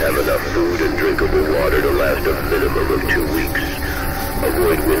area should have enough food and drinkable water to last a minimum of 2 weeks.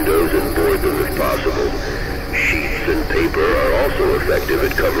 Avoid windows and board them if possible. Sheets and paper are also effective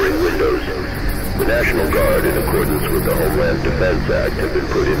at covering windows. The National Guard, in accordance with the Homeland Defense Act, have been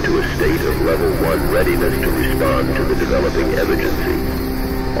put into a state of Level 1 readiness to respond to the developing emergency.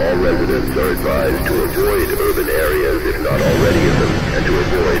 All residents are advised to avoid urban areas, if not already in them, and to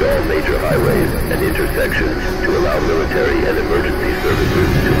avoid all major highways and intersections to allow military and emergency services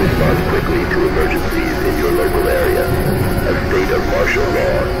to respond quickly to emergencies in your local area. A state of martial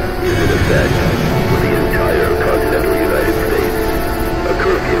law is in effect for the entire continental United States. A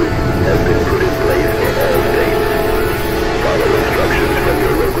curfew has been put in place for all states. Follow instructions from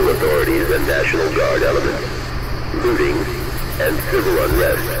your local authorities and National Guard elements. Looting and civil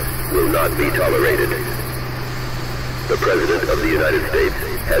unrest will not be tolerated. The President of the United States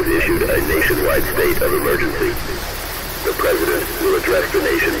has issued a nationwide state of emergency. The President will address the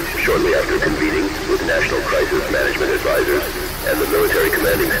nation shortly after convening with National Crisis Management Advisors and the military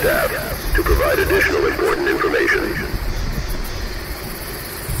commanding staff to provide additional important information.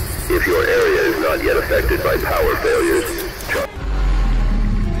 If your area is not yet affected by power failures,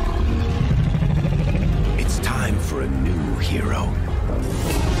 It's time for a new hero.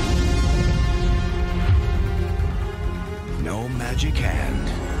 No no magic hand.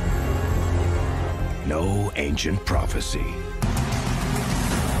 No ancient prophecy.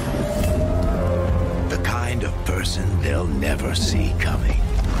 The kind of person they'll never see coming.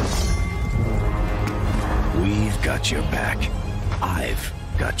 We've got your back. I've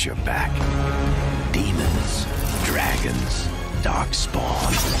got your back. Demons, dragons,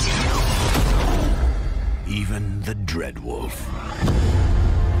 darkspawn. Even the Dreadwolf.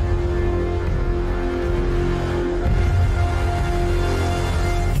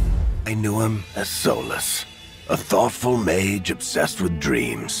 I knew him as Solus, a thoughtful mage obsessed with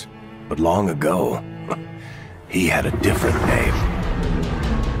dreams. But long ago, he had a different name.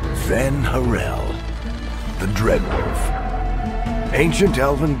 Fen Harel, the Dreadwolf. Ancient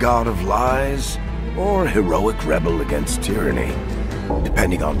elven god of lies, or heroic rebel against tyranny,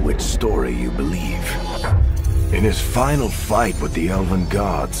 depending on which story you believe. In his final fight with the elven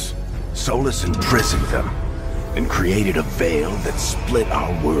gods, Solus imprisoned them and created a veil that split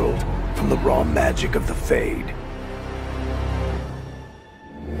our world from the raw magic of the Fade.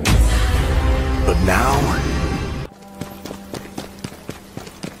 But now...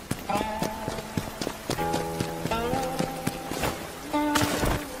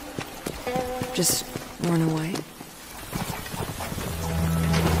 Just run away.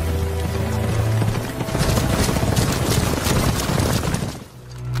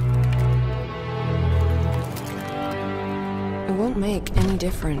 It won't make any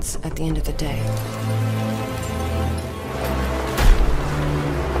difference at the end of the day.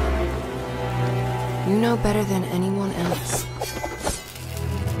 You know better than anyone else.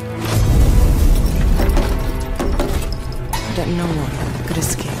 That no one could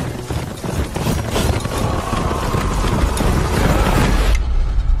escape.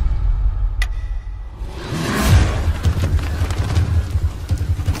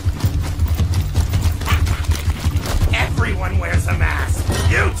 Everyone wears a mask.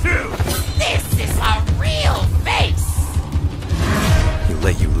 You too. This is a real face. He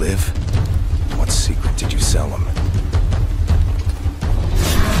let you live? What secret did you sell him?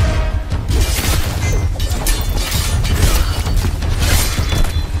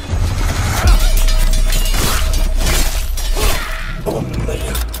 Only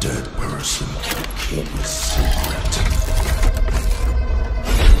a dead person can keep a secret.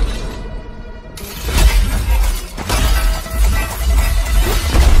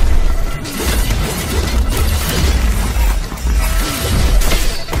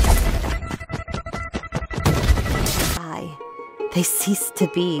 They cease to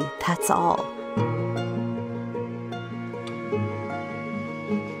be, that's all.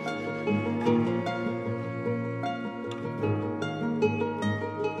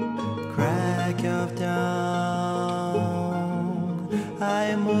 Crack of dawn,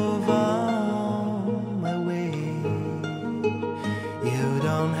 I move on my way. You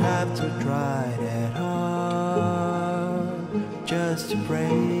don't have to try that hard, just to pray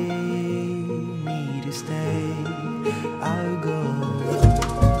me to stay. I'll go.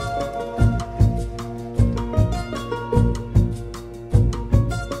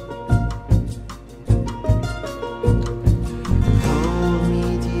 Hold me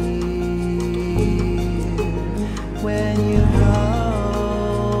dear when you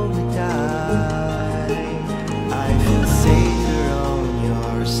hold me tight. I feel safer on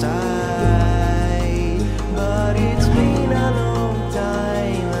your side, but it's been a long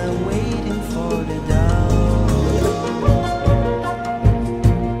time. I'm waiting for the dawn.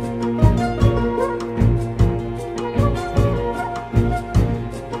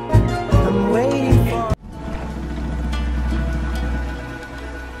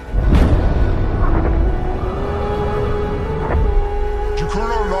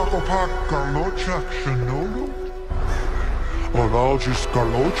 Ologis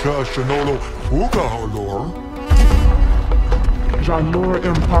Galocha Shanolo Ugaholor Jalor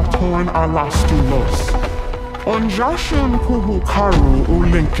Impaton Alastulos Onjashin Puhukaru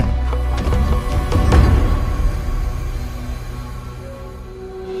Ulinken.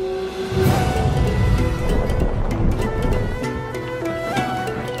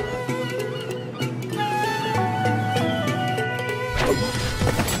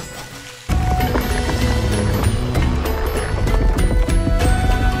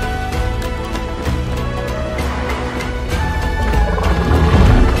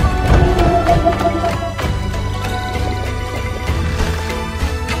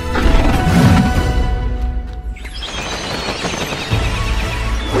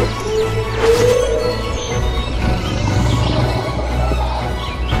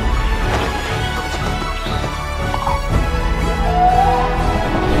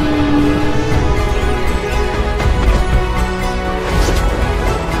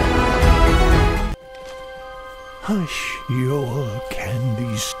 your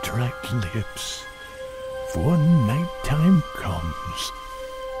candy-striped lips. For nighttime comes,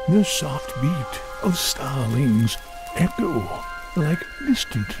 the soft beat of starlings echo like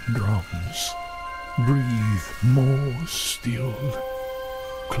distant drums. Breathe more still.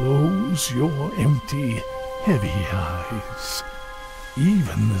 Close your empty, heavy eyes.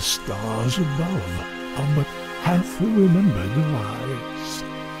 Even the stars above are but half-remembered lies.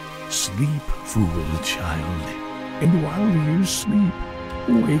 Sleep, fool child, and while you sleep,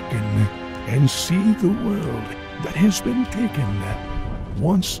 waken and see the world that has been taken.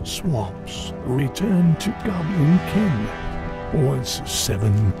 Once swamps, return to goblin kin. Once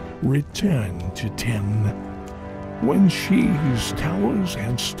 7, return to 10. When sheaves, towers,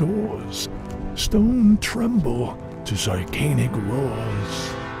 and stores, stone tremble to sarcanic roars.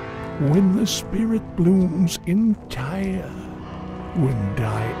 When the spirit blooms entire, when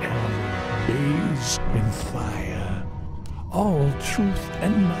Diane bathes in fire, all truth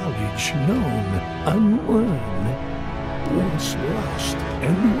and knowledge known, unlearned, once lost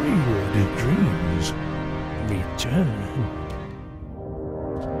and wayward dreams return.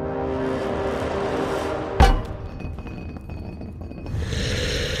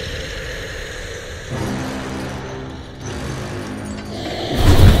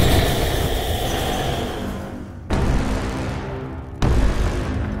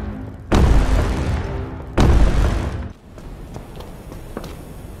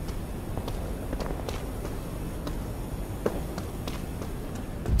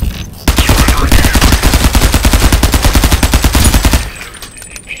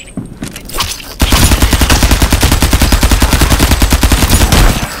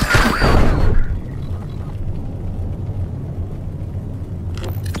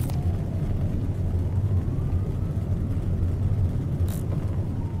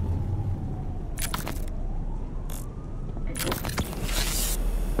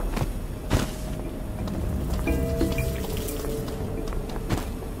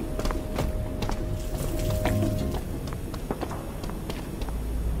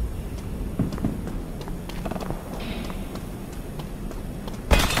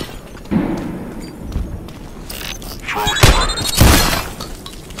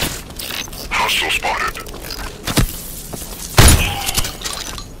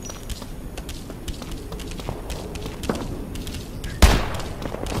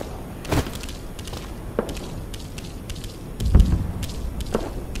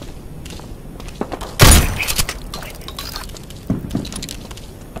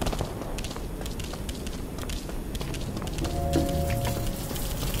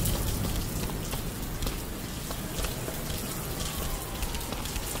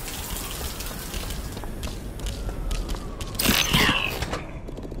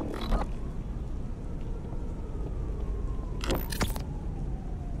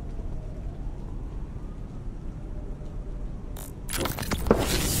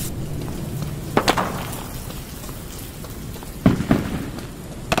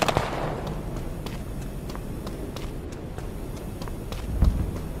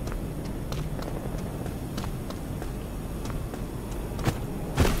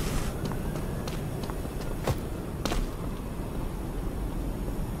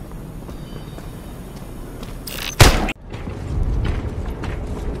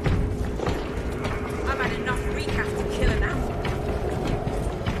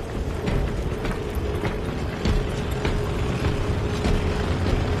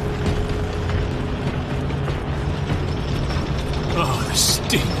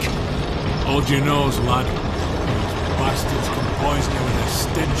 Hold your nose, lad. These bastards can poison you with their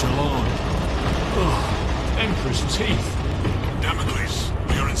stench alone. Oh, Emperor's teeth. Damocles,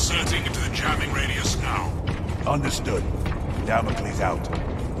 we are inserting into the jamming radius now. Understood. Damocles out.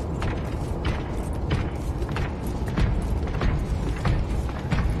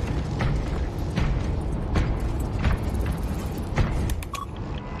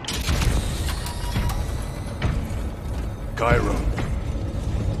 Cairo.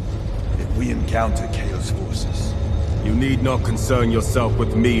 If we encounter Chaos forces, you need not concern yourself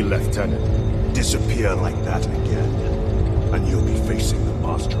with me, Lieutenant. Disappear like that again, and you'll be facing the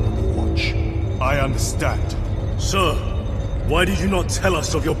Master of the Watch. I understand. Sir, why did you not tell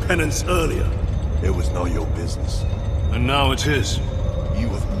us of your penance earlier? It was not your business. And now it is. You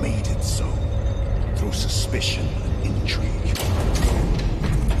have made it so, through suspicion and intrigue.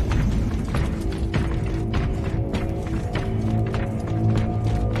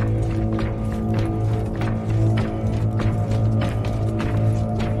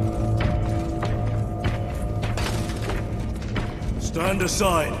 Stand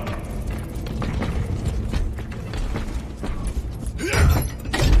aside.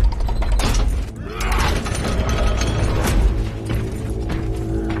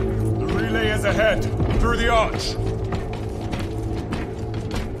 Supplies ahead, through the arch.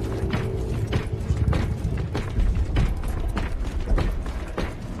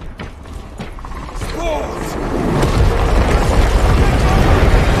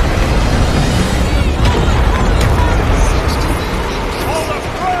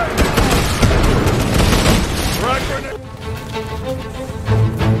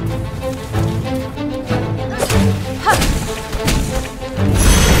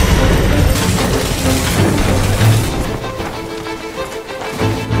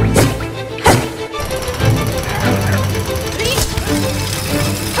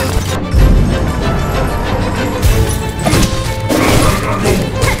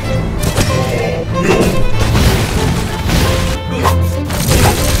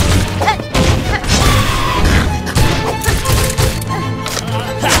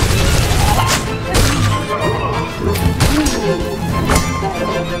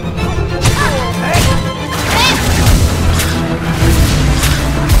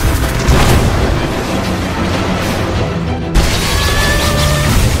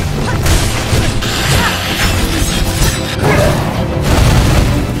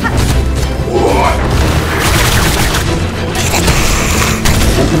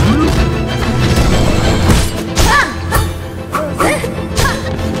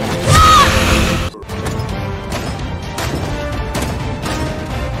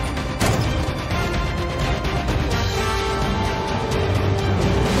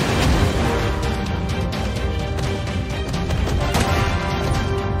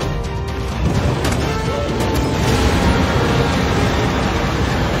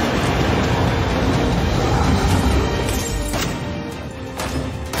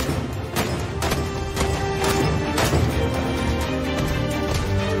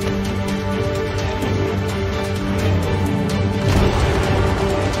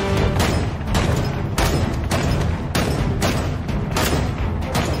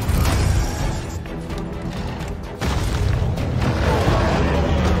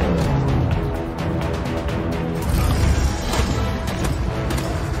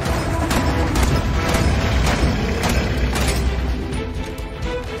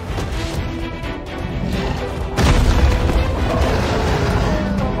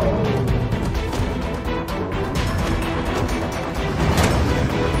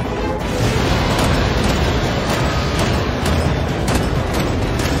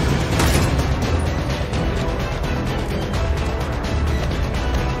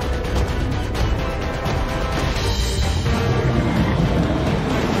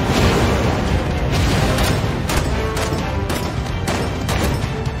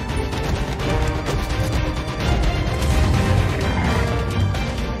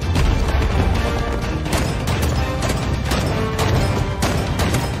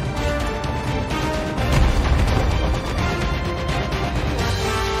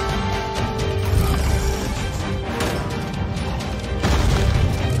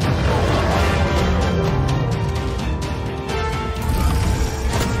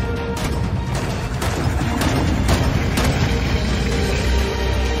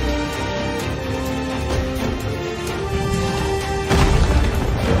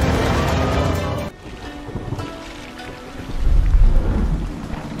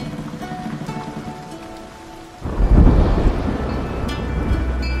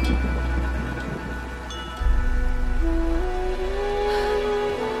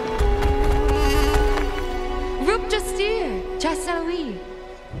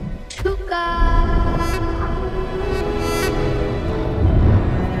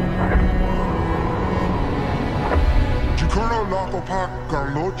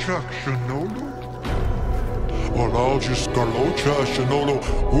 Galocha Shanolo? Ologis Galocha Shanolo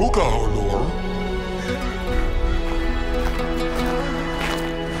Ugaolor?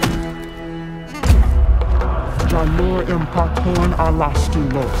 Jalor Empaton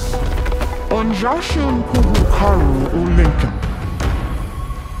Alastulos. Onjashin Puhukaru Ulinken.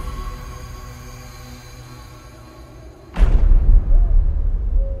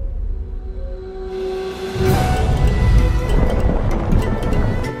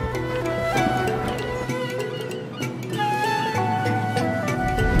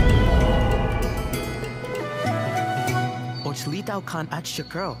 Litao kan at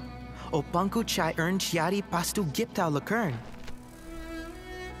shakro. O bangku chai earn chiari pastu giptao lakern.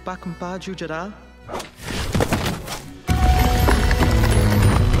 Bakumpa jujara.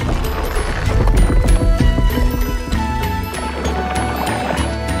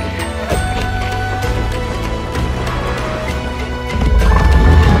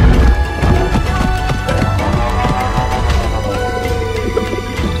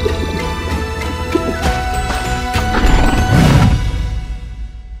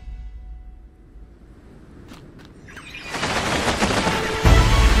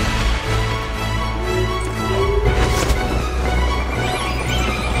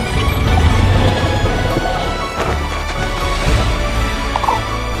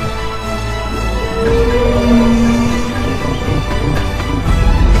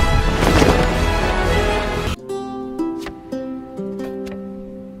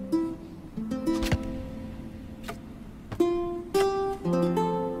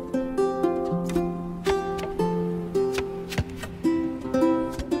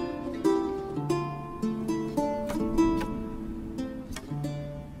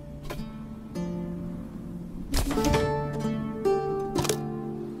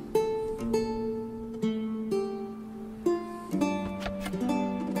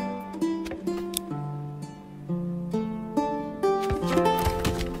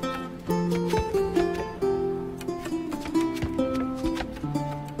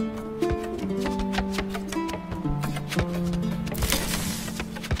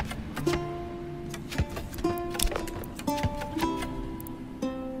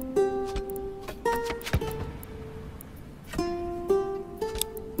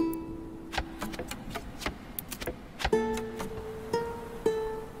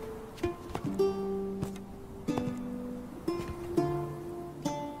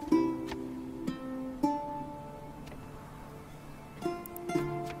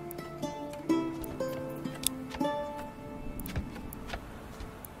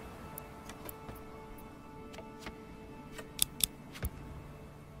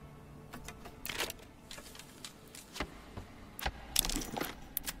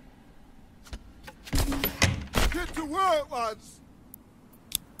 ones!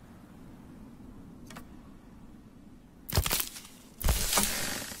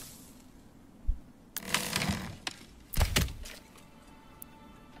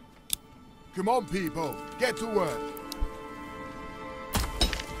 Come on, people. Get to work.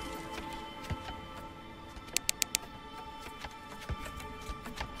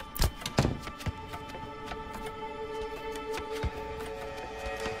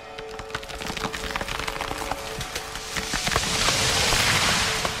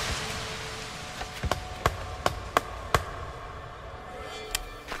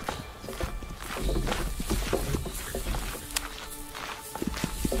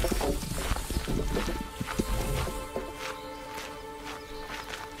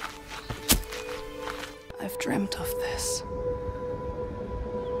 Dreamt of this.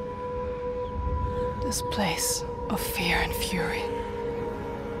 This place of fear and fury.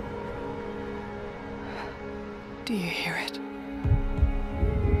 Do you hear it?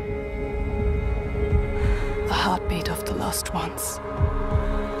 The heartbeat of the lost ones.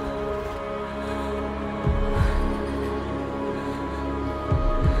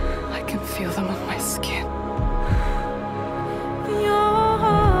 I can feel them on my skin.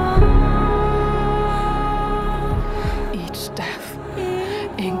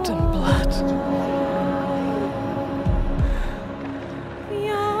 Inked in blood.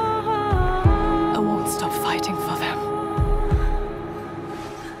 I won't stop fighting for them.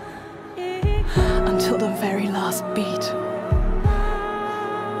 Until the very last beat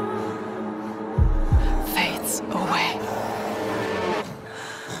fades away.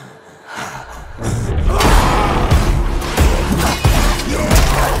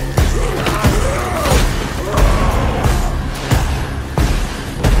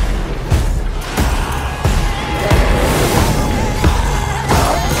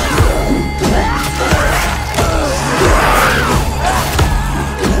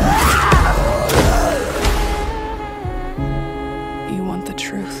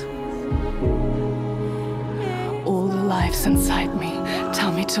 Inside me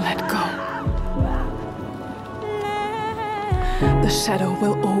tell me to let go. The shadow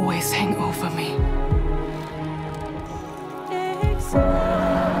will always hang over me.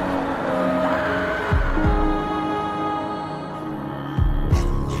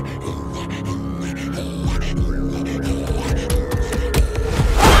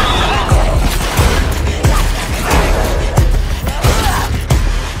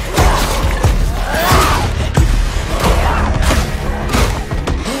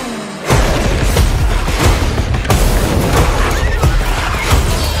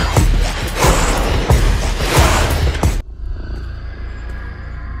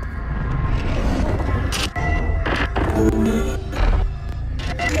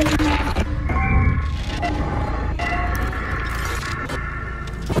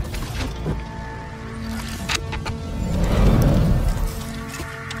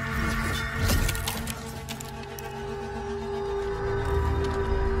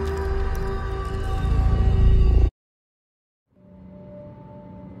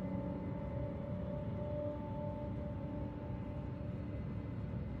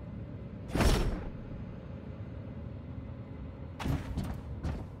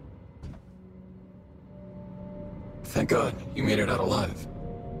 Thank God, you made it out alive.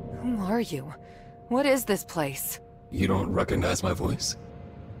 Who are you? What is this place? You don't recognize my voice?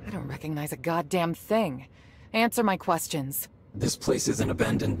 I don't recognize a goddamn thing. Answer my questions. This place is an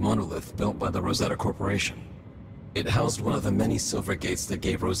abandoned monolith built by the Rosetta Corporation. It housed one of the many silver gates that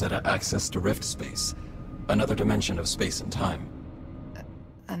gave Rosetta access to Rift Space, another dimension of space and time.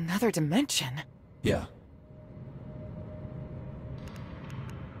 Another dimension? Yeah.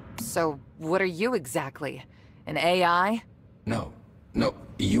 So, what are you exactly? An AI? No.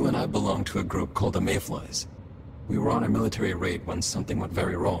 You and I belong to a group called the Mayflies. We were on a military raid when something went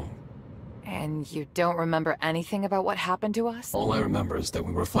very wrong. And you don't remember anything about what happened to us? All I remember is that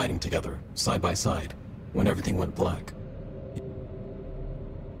we were fighting together, side by side, when everything went black.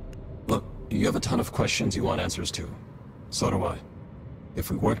 Look, you have a ton of questions you want answers to. So do I.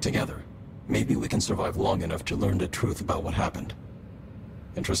 If we work together, maybe we can survive long enough to learn the truth about what happened.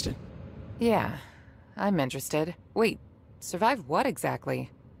 Interested? Yeah, I'm interested. Wait, survive what exactly?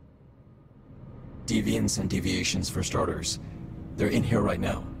 Deviants and deviations for starters. They're in here right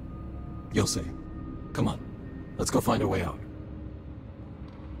now. You'll see. Come on, let's go find a way out.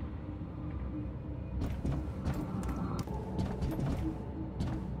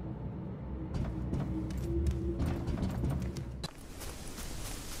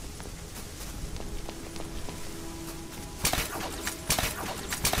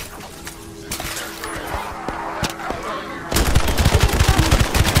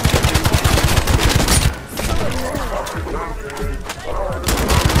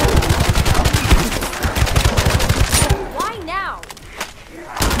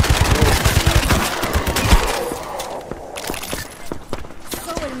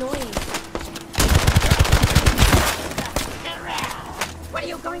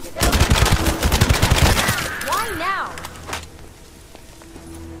 going to do? Why now?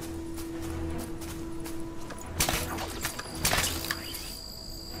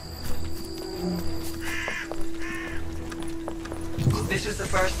 This is the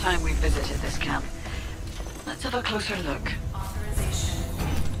first time we've visited this camp. Let's have a closer look.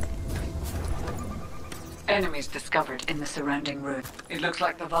 Enemies discovered in the surrounding room. It looks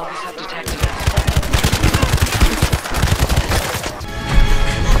like the volleys have detected us.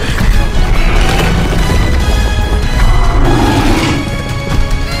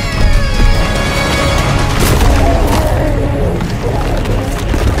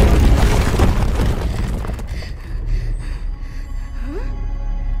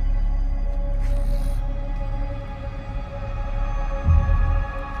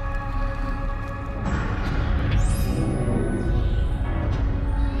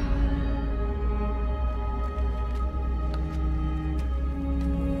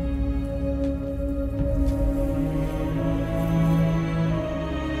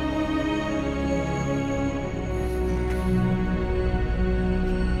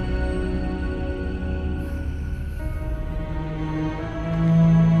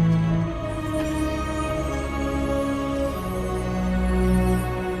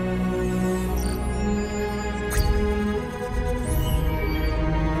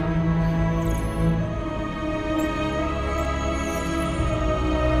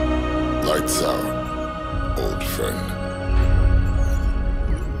 Lights out, old friend.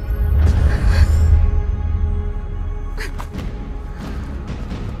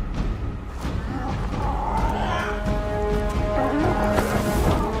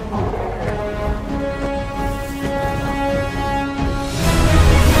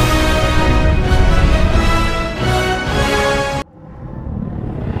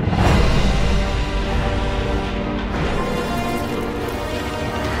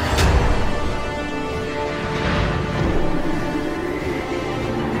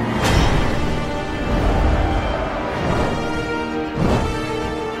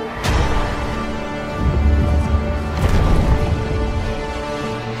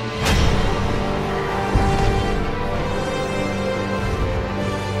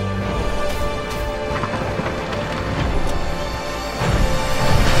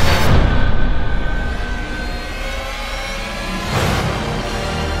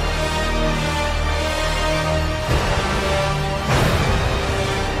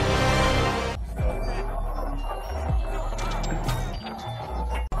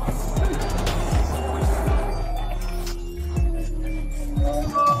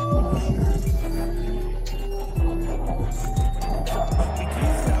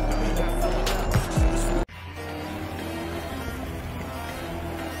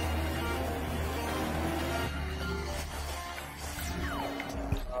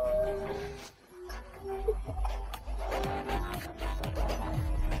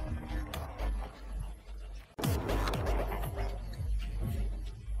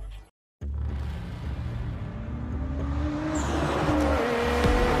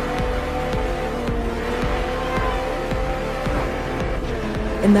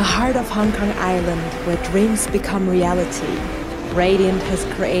 In the heart of Hong Kong Island, where dreams become reality, Radiant has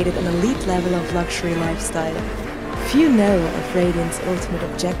created an elite level of luxury lifestyle. Few know of Radiant's ultimate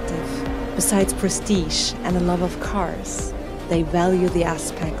objective. Besides prestige and a love of cars, they value the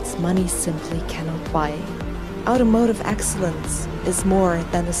aspects money simply cannot buy. Automotive excellence is more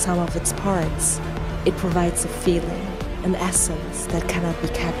than the sum of its parts. It provides a feeling, an essence that cannot be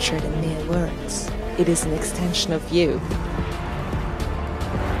captured in mere words. It is an extension of you.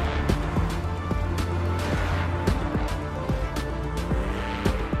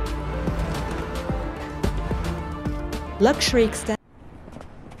 Luxury extend.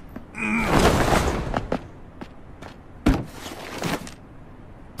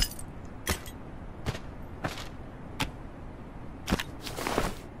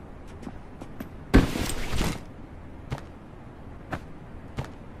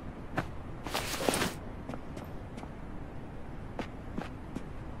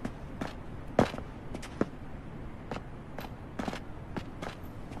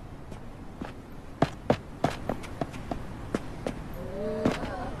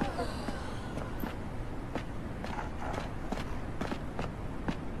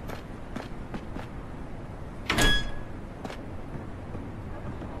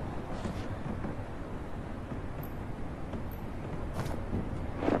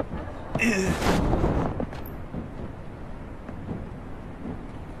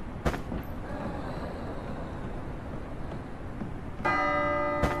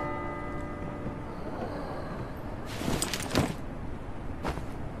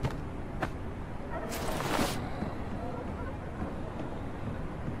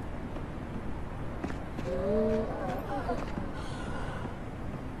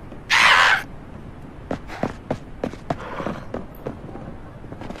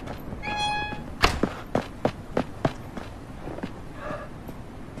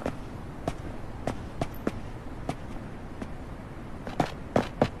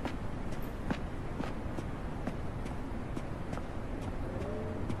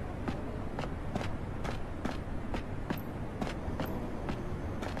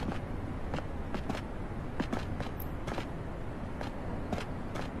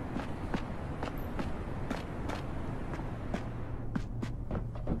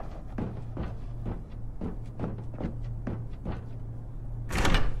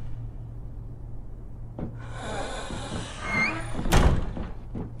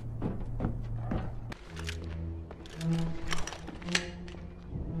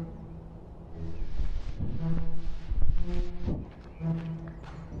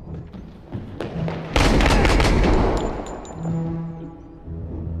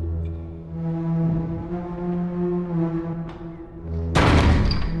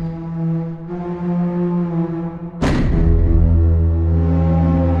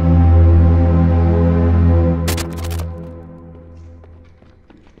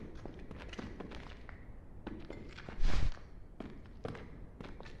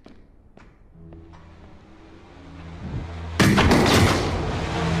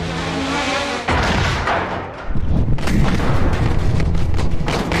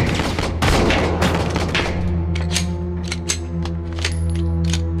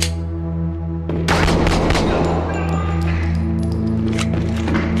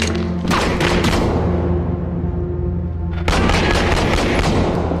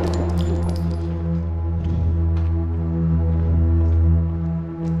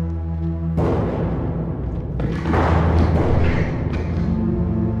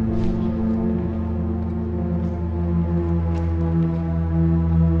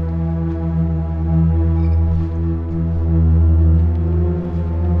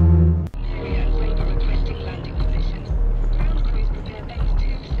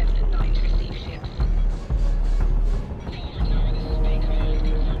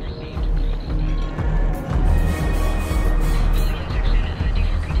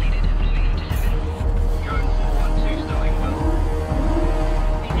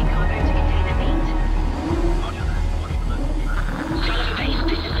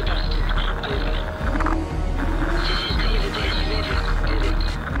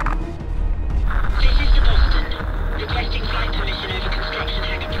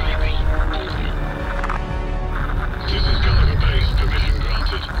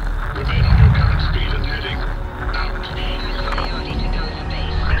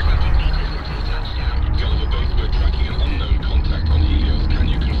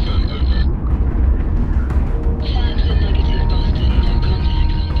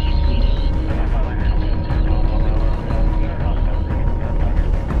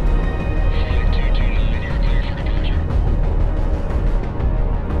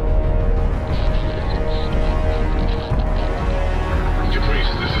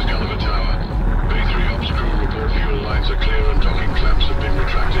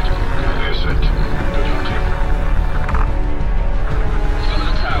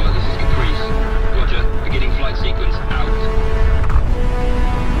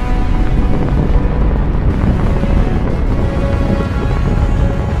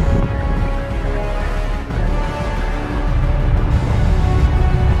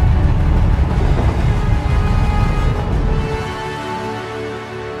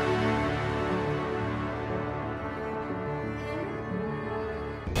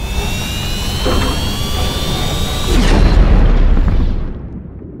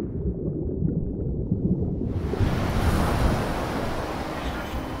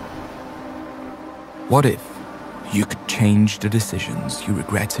 What if you could change the decisions you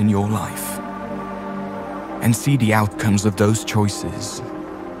regret in your life and see the outcomes of those choices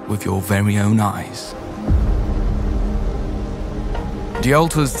with your very own eyes? The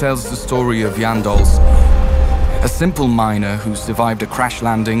Altars tells the story of Yandolsk, a simple miner who survived a crash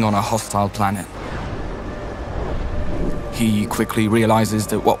landing on a hostile planet. He quickly realizes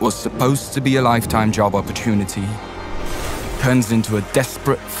that what was supposed to be a lifetime job opportunity turns into a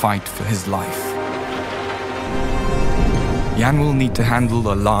desperate fight for his life. Yan will need to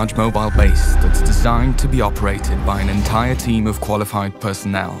handle a large mobile base that's designed to be operated by an entire team of qualified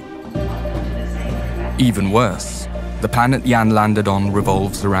personnel. Even worse, the planet Yan landed on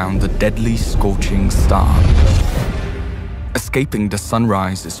revolves around the deadly scorching star. Escaping the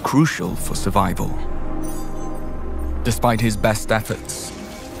sunrise is crucial for survival. Despite his best efforts,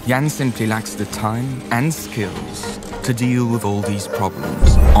 Yan simply lacks the time and skills to deal with all these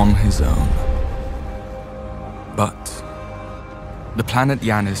problems on his own. But the planet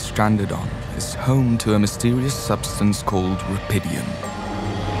Yan is stranded on is home to a mysterious substance called Rapidium.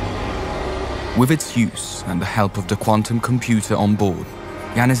 With its use and the help of the quantum computer on board,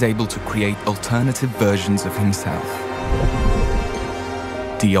 Yan is able to create alternative versions of himself.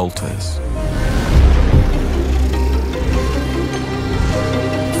 The Altars.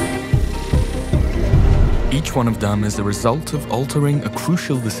 Each one of them is a result of altering a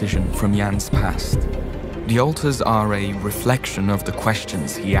crucial decision from Yan's past. The Altars are a reflection of the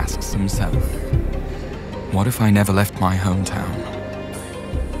questions he asks himself. What if I never left my hometown?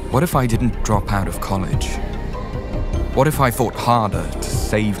 What if I didn't drop out of college? What if I fought harder to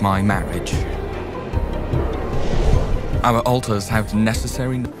save my marriage? Our Altars have the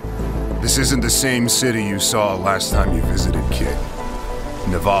necessary... This isn't the same city you saw last time you visited, kid.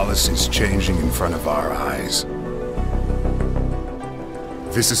 Nivalis is changing in front of our eyes.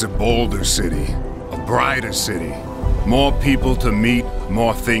 This is a bolder city, a brighter city. More people to meet,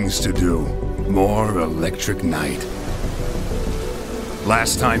 more things to do. More electric night.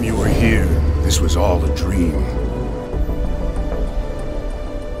 Last time you were here, this was all a dream.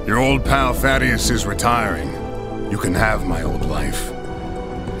 Your old pal Thaddeus is retiring. You can have my old life.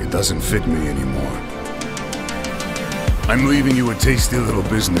 It doesn't fit me anymore. I'm leaving you a tasty little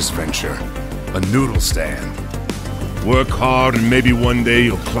business venture. A noodle stand. Work hard and maybe one day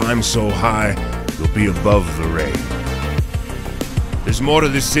you'll climb so high, you'll be above the rain. There's more to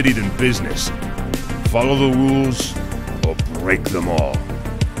this city than business. Follow the rules, or break them all.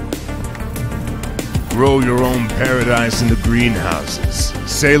 Grow your own paradise in the greenhouses.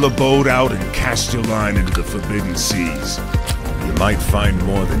 Sail a boat out and cast your line into the forbidden seas. You might find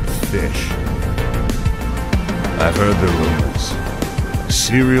more than fish. I've heard the rumors.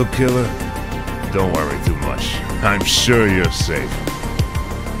 Serial killer? Don't worry too much. I'm sure you're safe.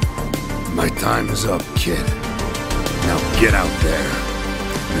 My time is up, kid. Now get out there.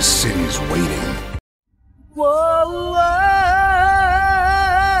 The city is waiting. Whoa, whoa.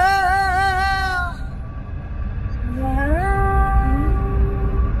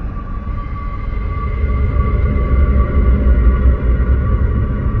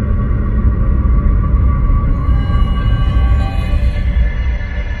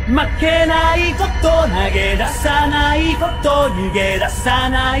 負けないこと、投げ出さないこと、逃げ出さ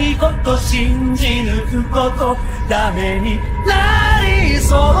ないこと、信じ抜くこと、ダメになり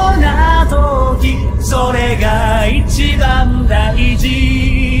そうな時、それが一番大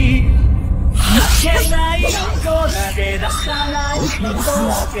事。負けないこと、投げ出さないこと、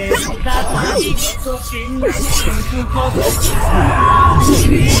負けないこと、信じ抜くこと、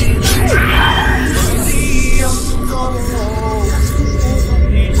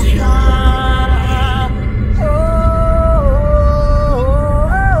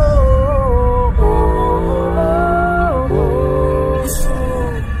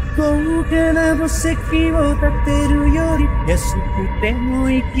高価な墓石を建てるより安くても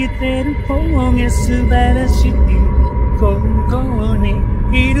生きてる方が素晴らしい。ここに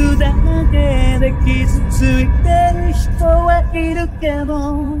いるだけで傷ついてる人はいるけど、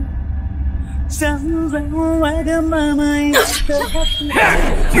散々わがまま言ったは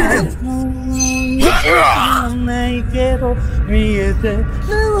ないけど、見えてる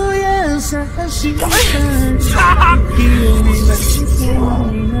優しい感じ、君は必要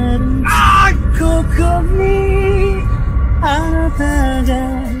になる。ここにあなたが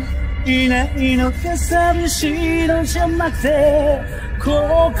いないのか寂しいのじゃなくて、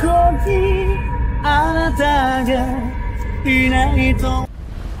ここにあなたがいないと。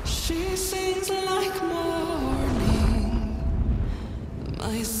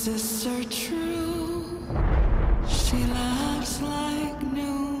My sister true, she laughs like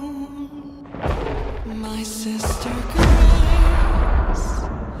noon. My sister Grace,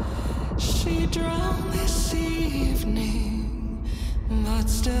 she drowned this evening, but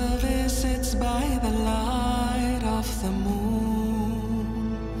still visits by the light of the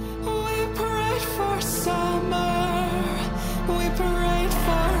moon. We prayed for summer, we prayed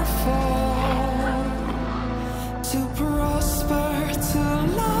for fall, to prosper, to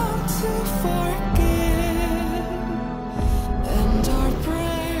love, to forgive, and our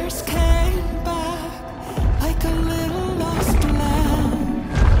prayers came back like a little lost lamb,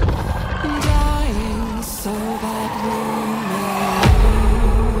 dying so that we may live.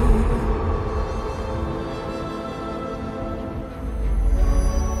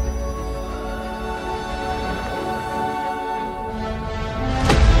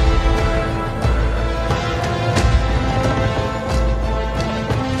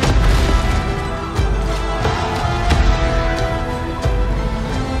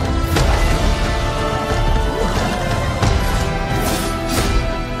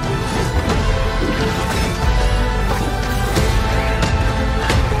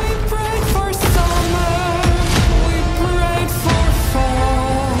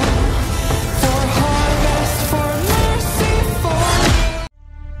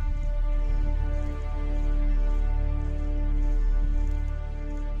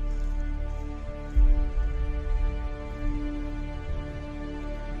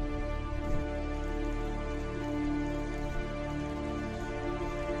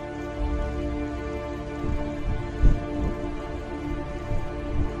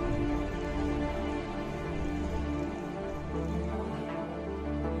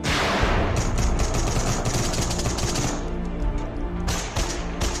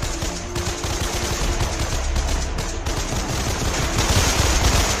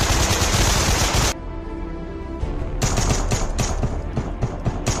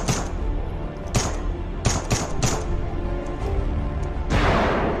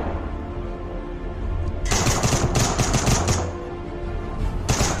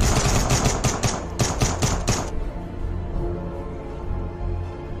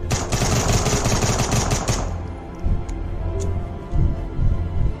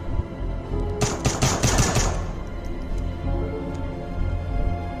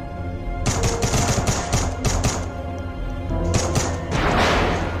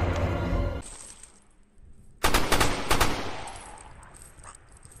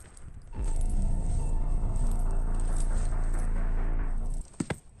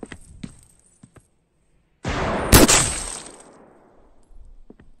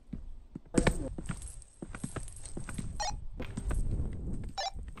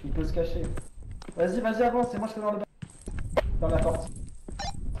 Il peut se cacher. Vas-y, vas-y, avance, c'est moi je fais dans le bas. Dans la porte.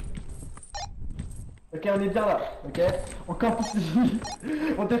 Ok, on est bien là, ok. On campe ici.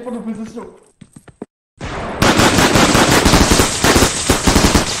 On défend nos positions.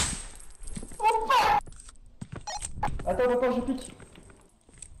 Oh fuck! Attends, je pique.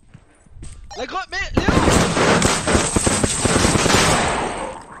 La grotte, mais Léo!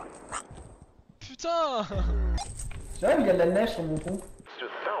 Putain! Tu vois, il y a de la neige sur mon pont. To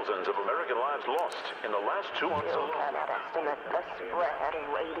thousands of American lives lost in the last 2 months alone.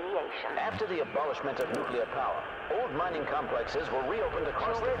 After the abolishment of nuclear power, old mining complexes were reopened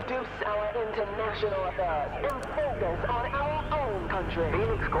across to reduce our international affairs and focus on our own country.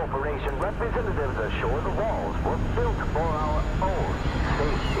 Phoenix Corporation representatives assure the walls were built for our own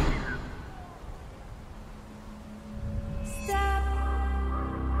safety. Stop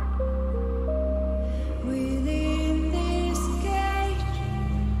within this cage.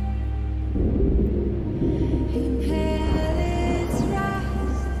 Impale its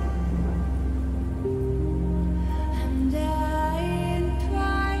rise and die in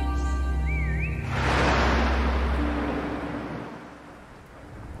price.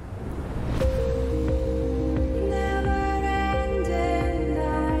 Never-ending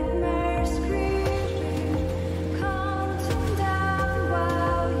nightmare scream, counting down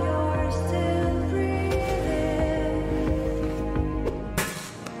while you're still breathing.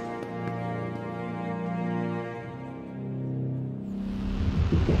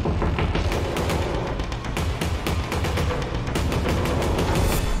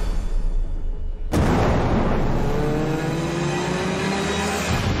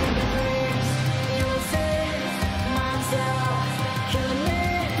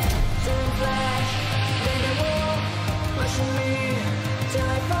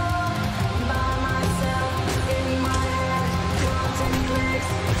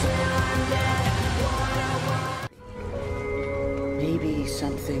 Maybe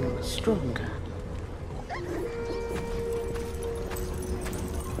something stronger.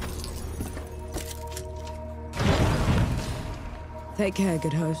 Take care,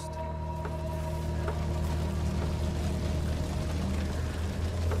 good host.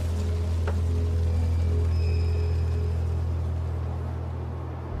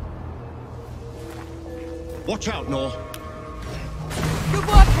 Watch out, Nor. Good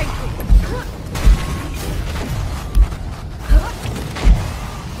work, Pinky.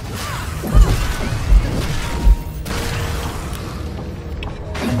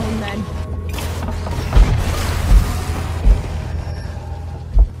 Come on, then.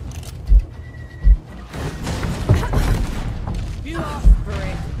 You asked for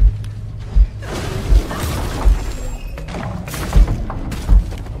it.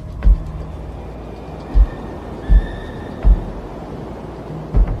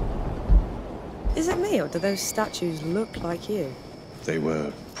 Is it me, or do those statues look like you? They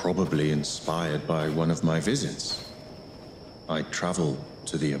were probably inspired by one of my visits. I traveled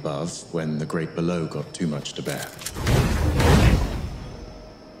to the above when the great below got too much to bear.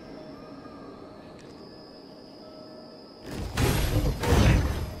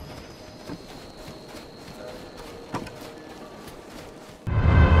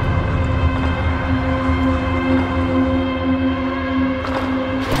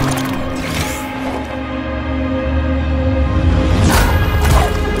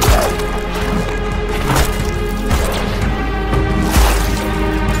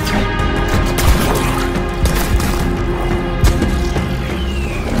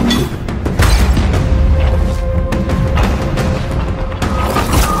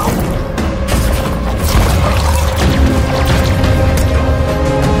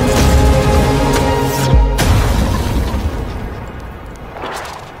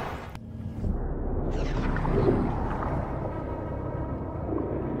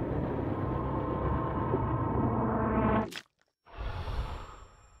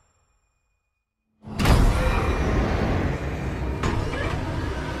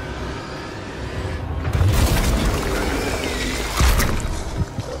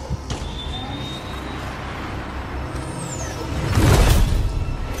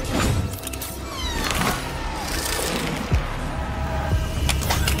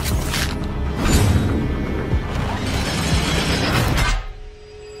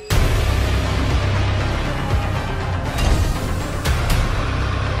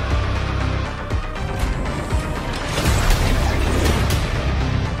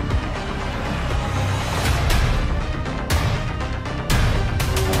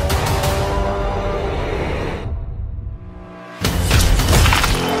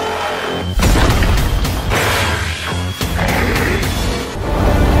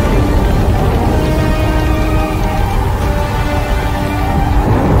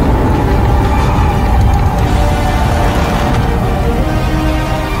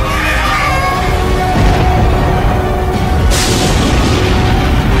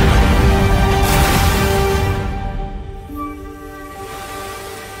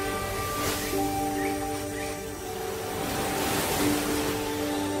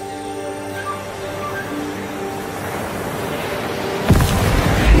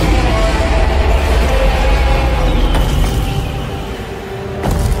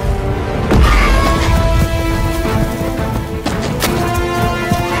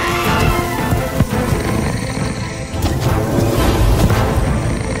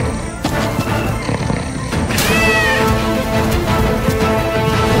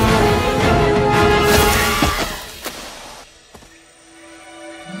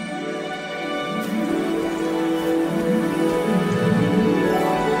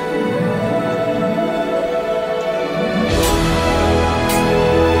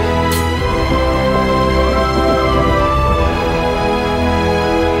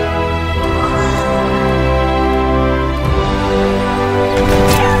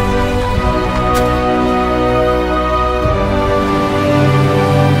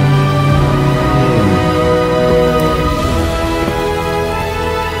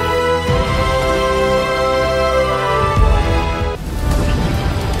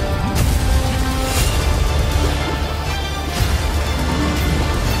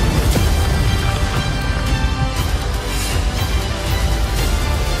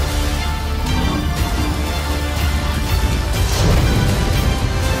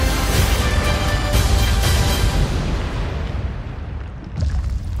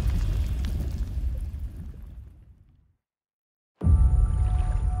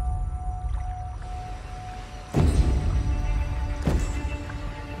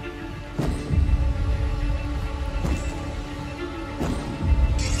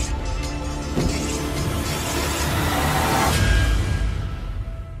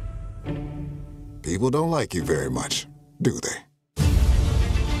 People don't like you very much, do they?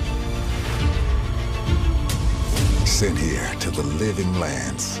 Sent here to the living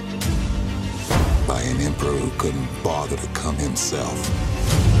lands by an emperor who couldn't bother to come himself.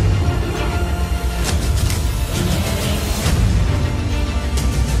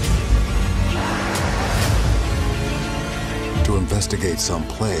 To investigate some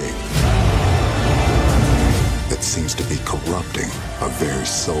plague that seems to be corrupting our very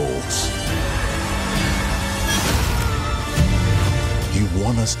souls. You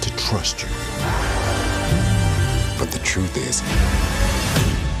want us to trust you. But the truth is,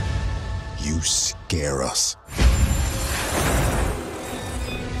 you scare us.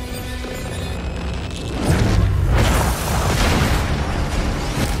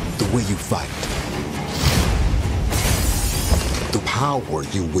 The way you fight. The power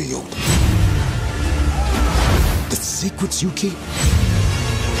you wield. The secrets you keep.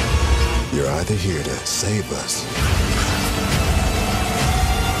 You're either here to save us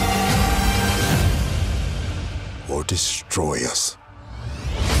or destroy us.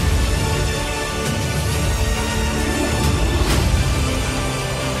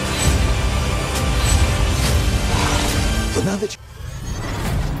 So now that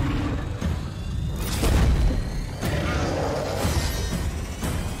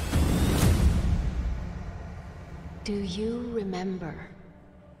Do you remember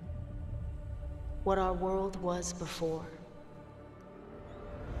what our world was before?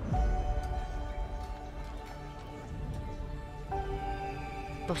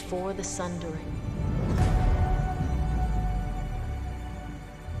 Before the sundering.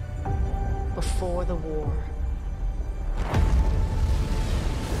 Before the war.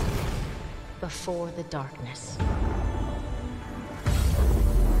 Before the darkness.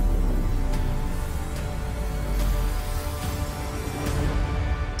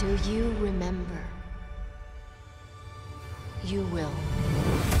 Do you remember? You will.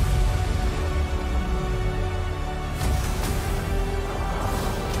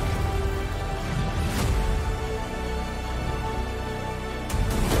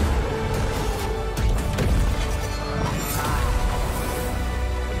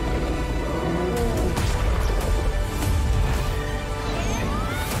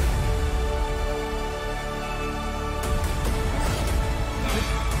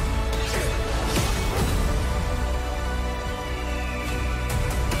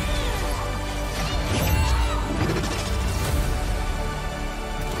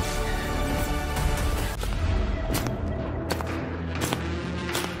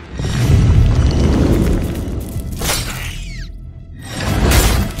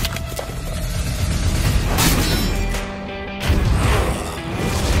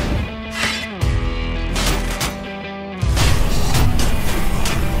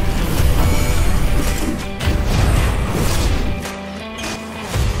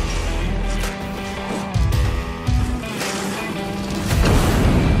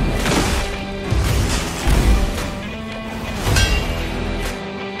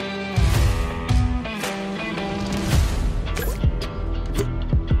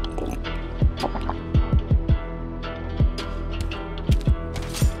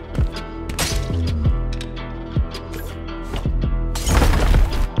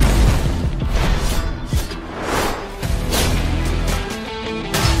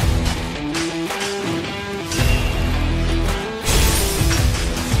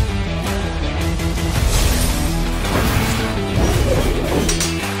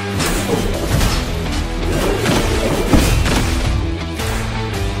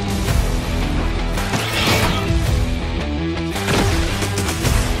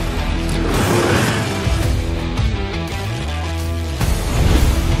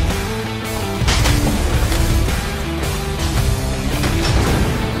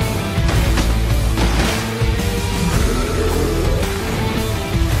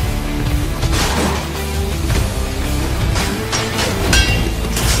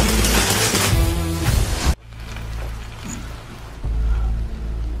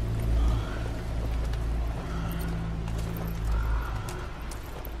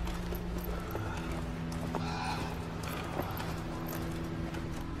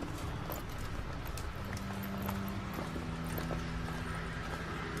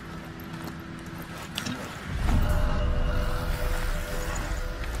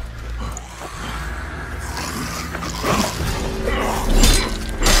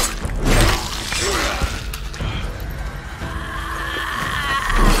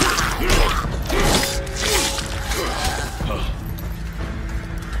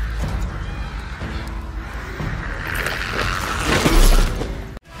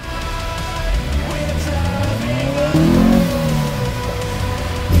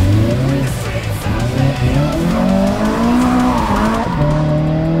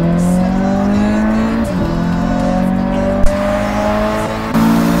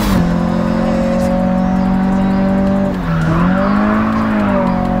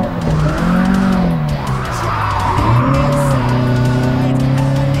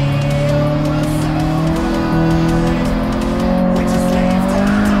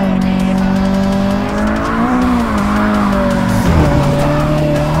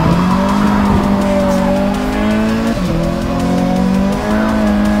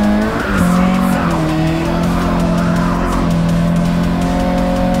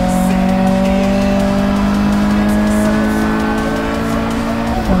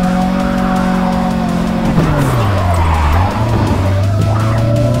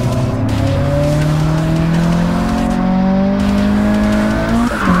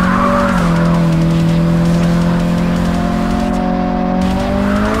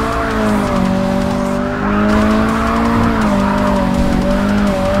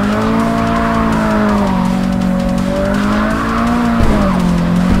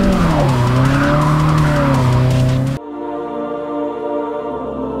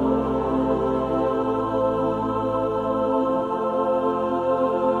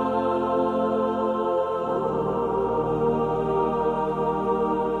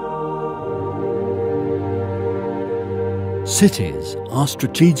 cities are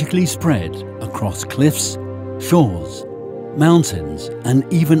strategically spread across cliffs, shores, mountains,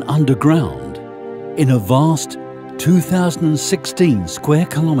 and even underground in a vast 2,016 square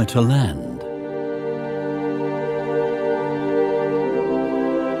kilometre land.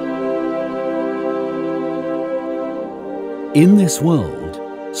 In this world,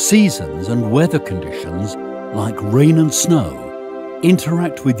 seasons and weather conditions like rain and snow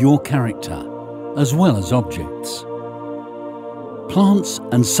interact with your character as well as objects. Plants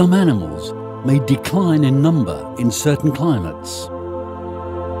and some animals may decline in number in certain climates.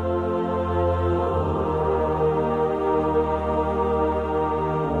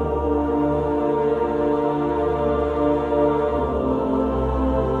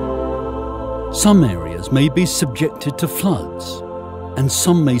 Some areas may be subjected to floods, and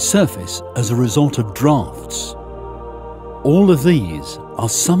some may surface as a result of drafts. All of these are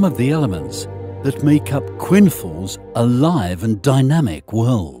some of the elements that make up Quinfall's alive and dynamic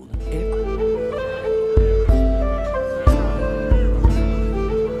world.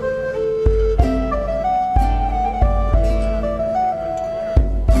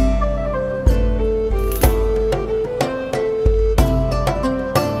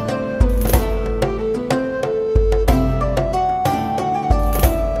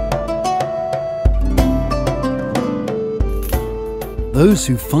 Those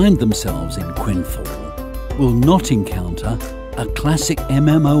who find themselves in Quinfall will not encounter a classic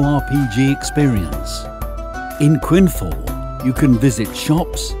MMORPG experience. In Quinfall, you can visit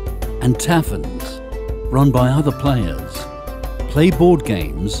shops and taverns run by other players, play board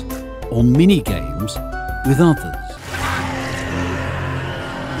games or mini-games with others.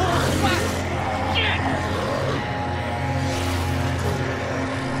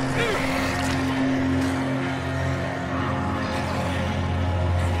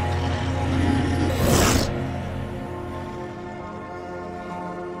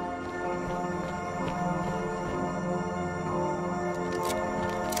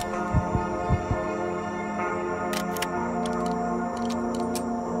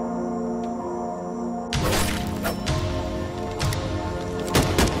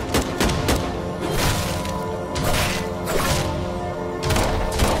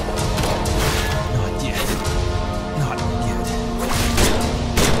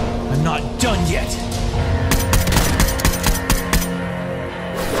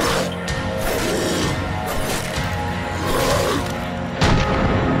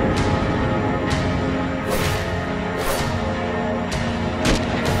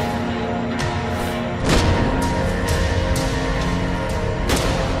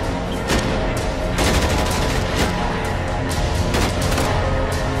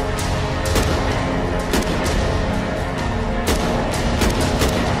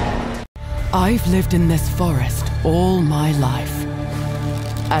 I've lived in this forest all my life.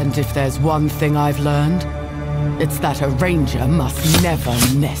 And if there's one thing I've learned, it's that a ranger must never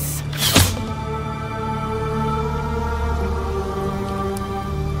miss.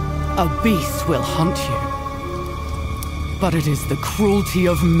 A beast will hunt you, but it is the cruelty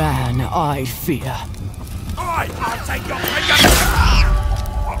of man I fear. I'll take your finger!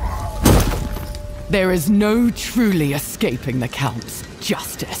 There is no truly escaping the Count's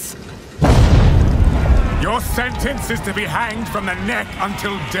justice. Your sentence is to be hanged from the neck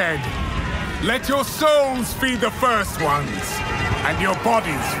until dead. Let your souls feed the first ones, and your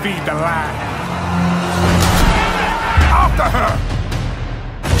bodies feed the land. After her!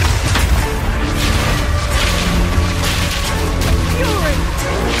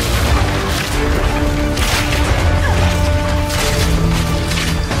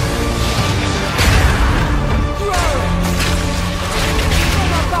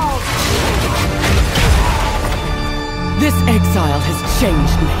 This exile has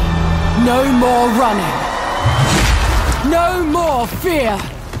changed me. No more running. No more fear.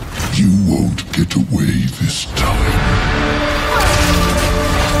 You won't get away this time.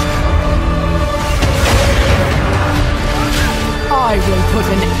 I will put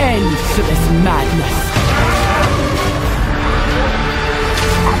an end to this madness.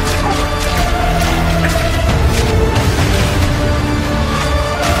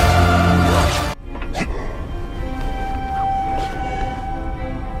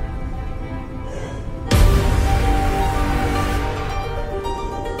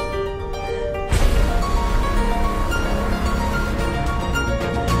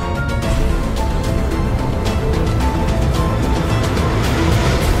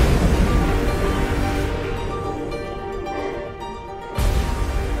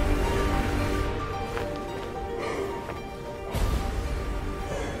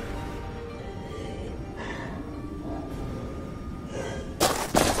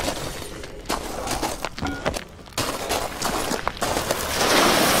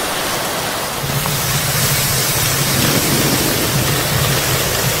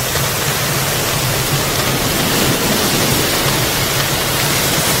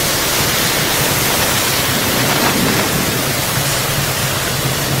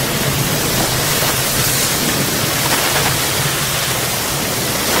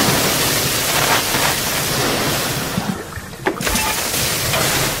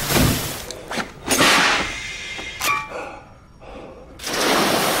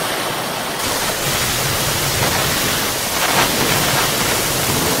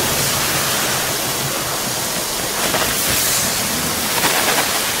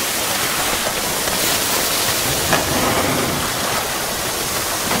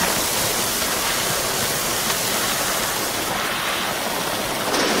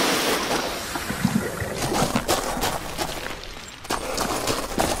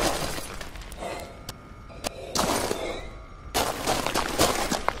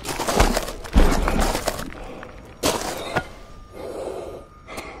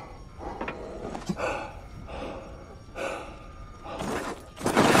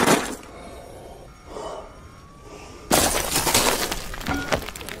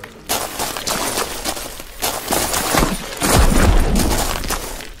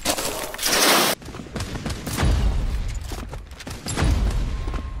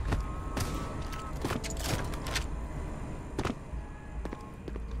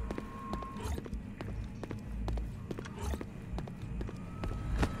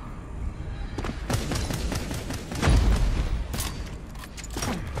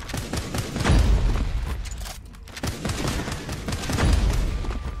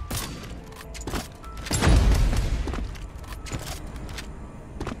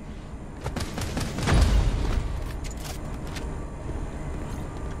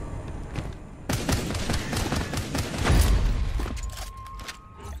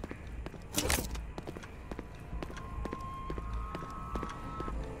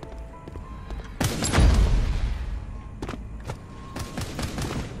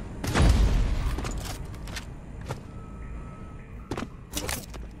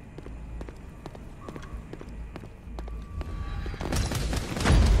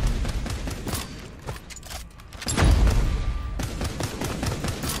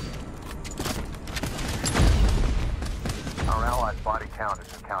 count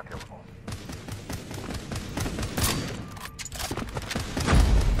is incalculable.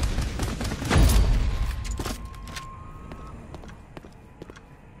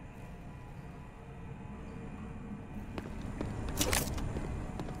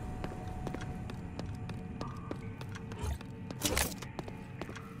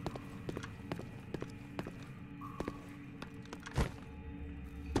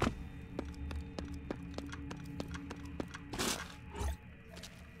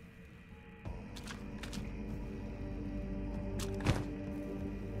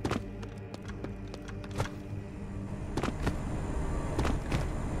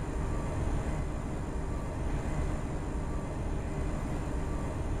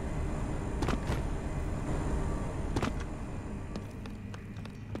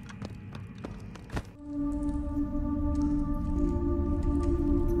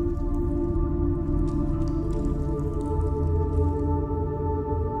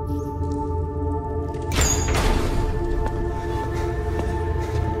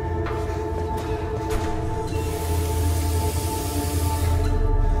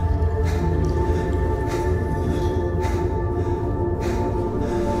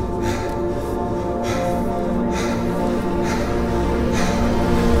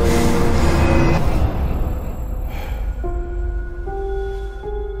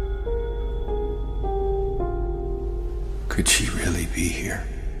 Could she really be here,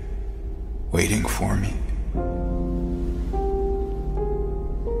 waiting for me?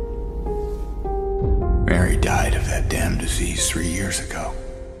 Mary died of that damn disease 3 years ago.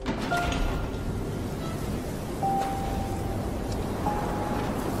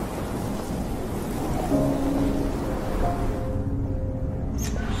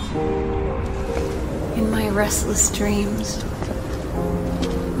 In my restless dreams,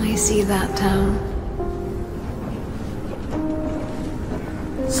 I see that town.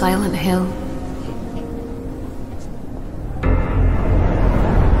 Silent Hill.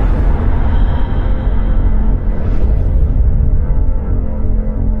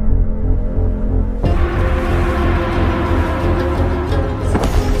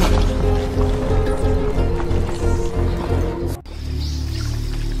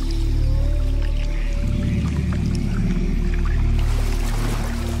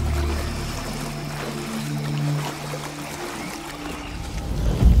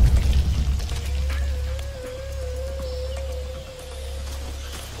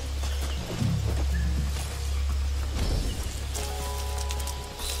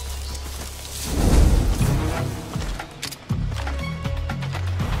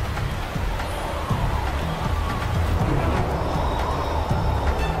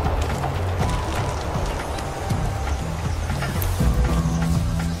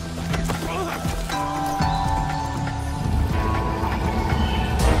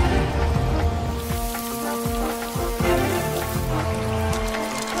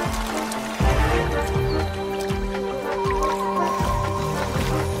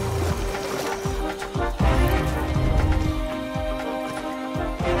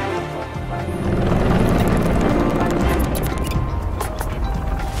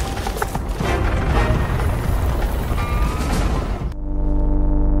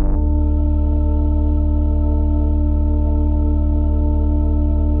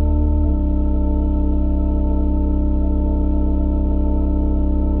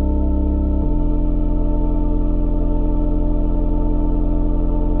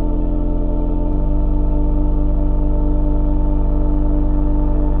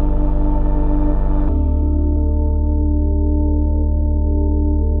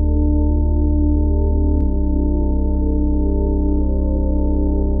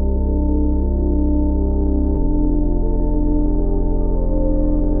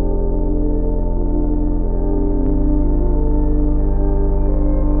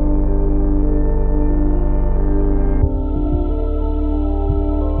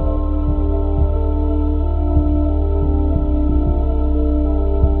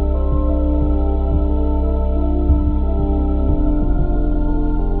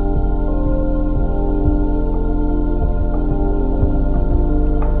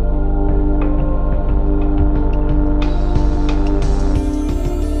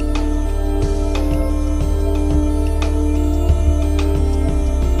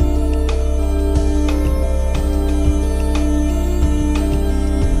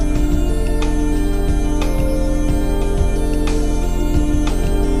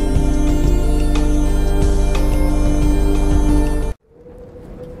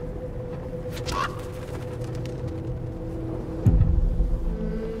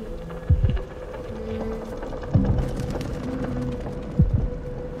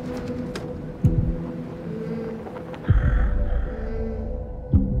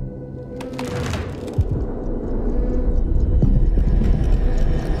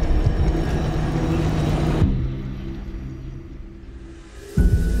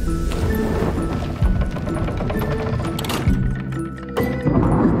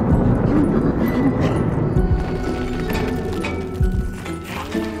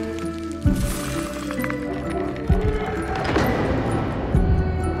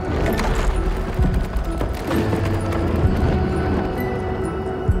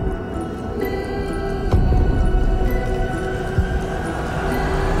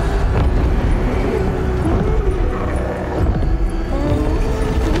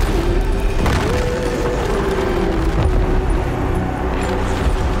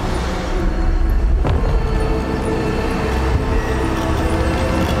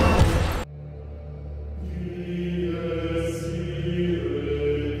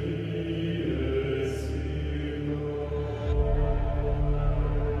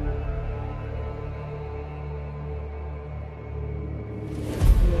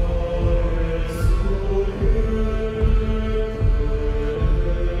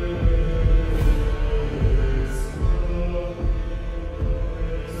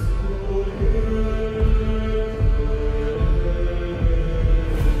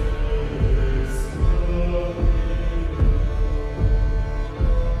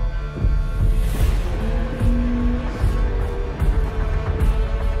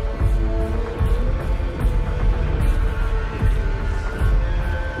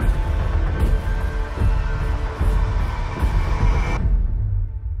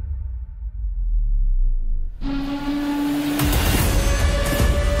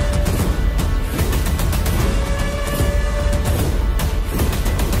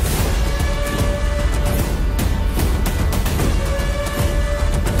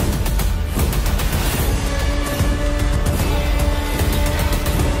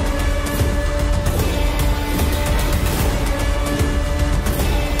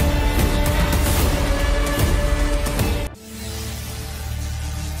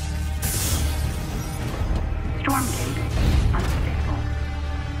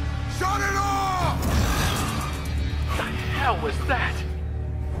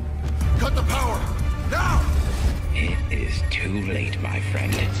 Cut the power! Now! It is too late, my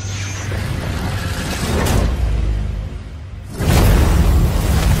friend.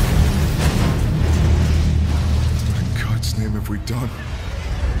 What in God's name have we done?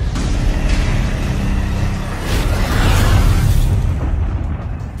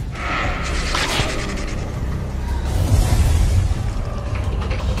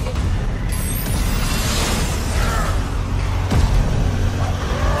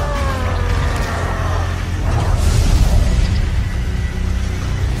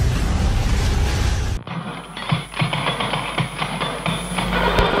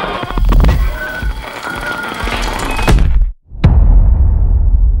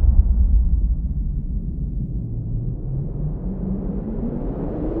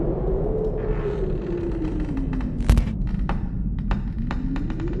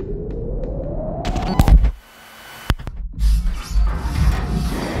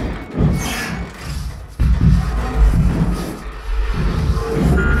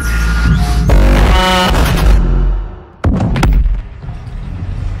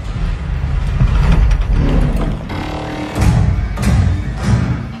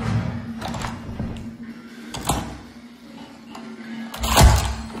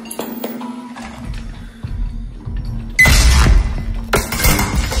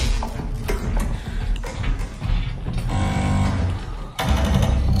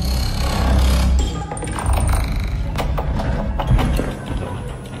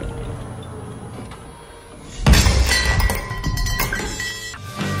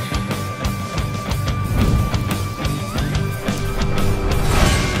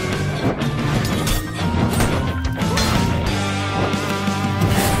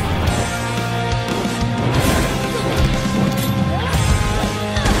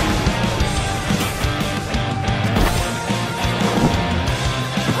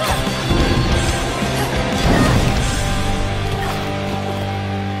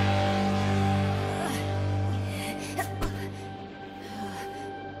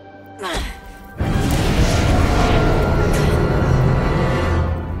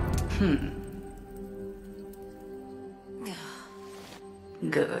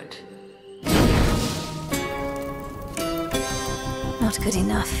 Good. Not good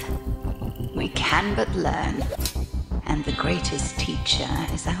enough. We can but learn. And the greatest teacher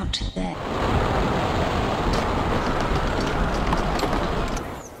is out there.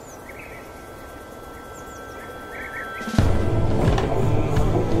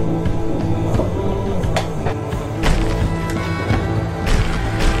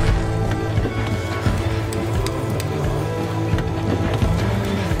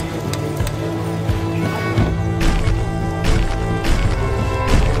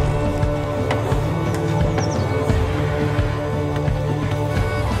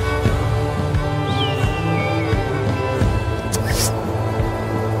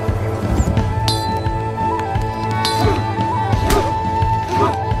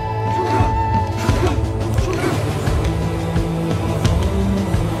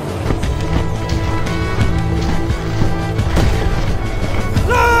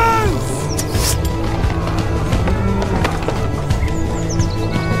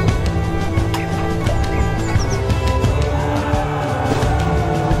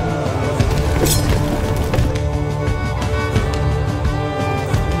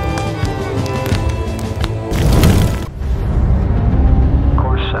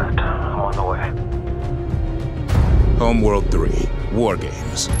 World 3, War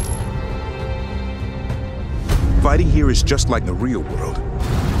Games. Fighting here is just like the real world,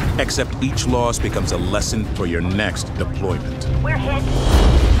 except each loss becomes a lesson for your next deployment. We're hit.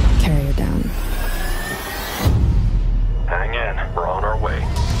 Carry her down. Hang in, we're on our way.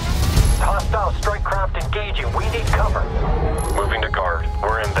 Hostile strike craft engaging, we need cover. Moving to guard,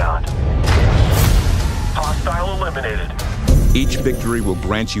 we're inbound. Hostile eliminated. Each victory will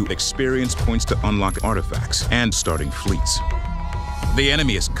grant you experience points to unlock artifacts and starting fleets. The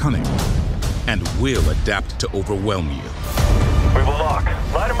enemy is cunning and will adapt to overwhelm you. We will lock.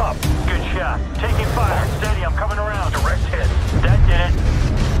 Light him up. Good shot. Taking fire. Steady, I'm coming around. Direct hit. That did it.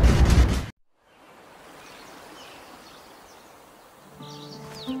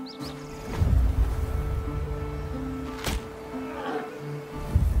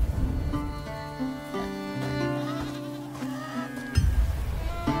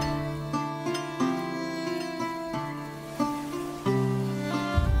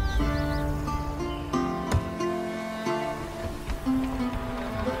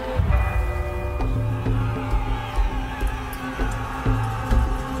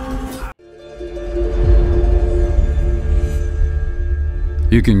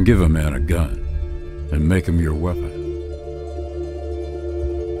 You can give a man a gun and make him your weapon.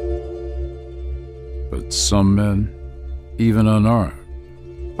 But some men, even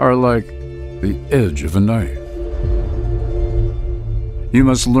unarmed, are like the edge of a knife. You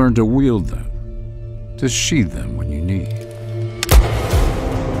must learn to wield them, to sheathe them when you need.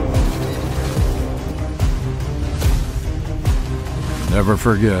 Never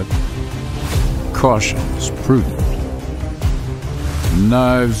forget, caution is prudent.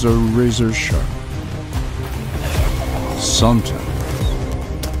 Knives are razor sharp. Sometimes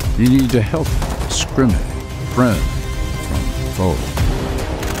you need to help discriminate friend from foe.